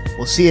 2.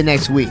 We'll see you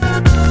next week.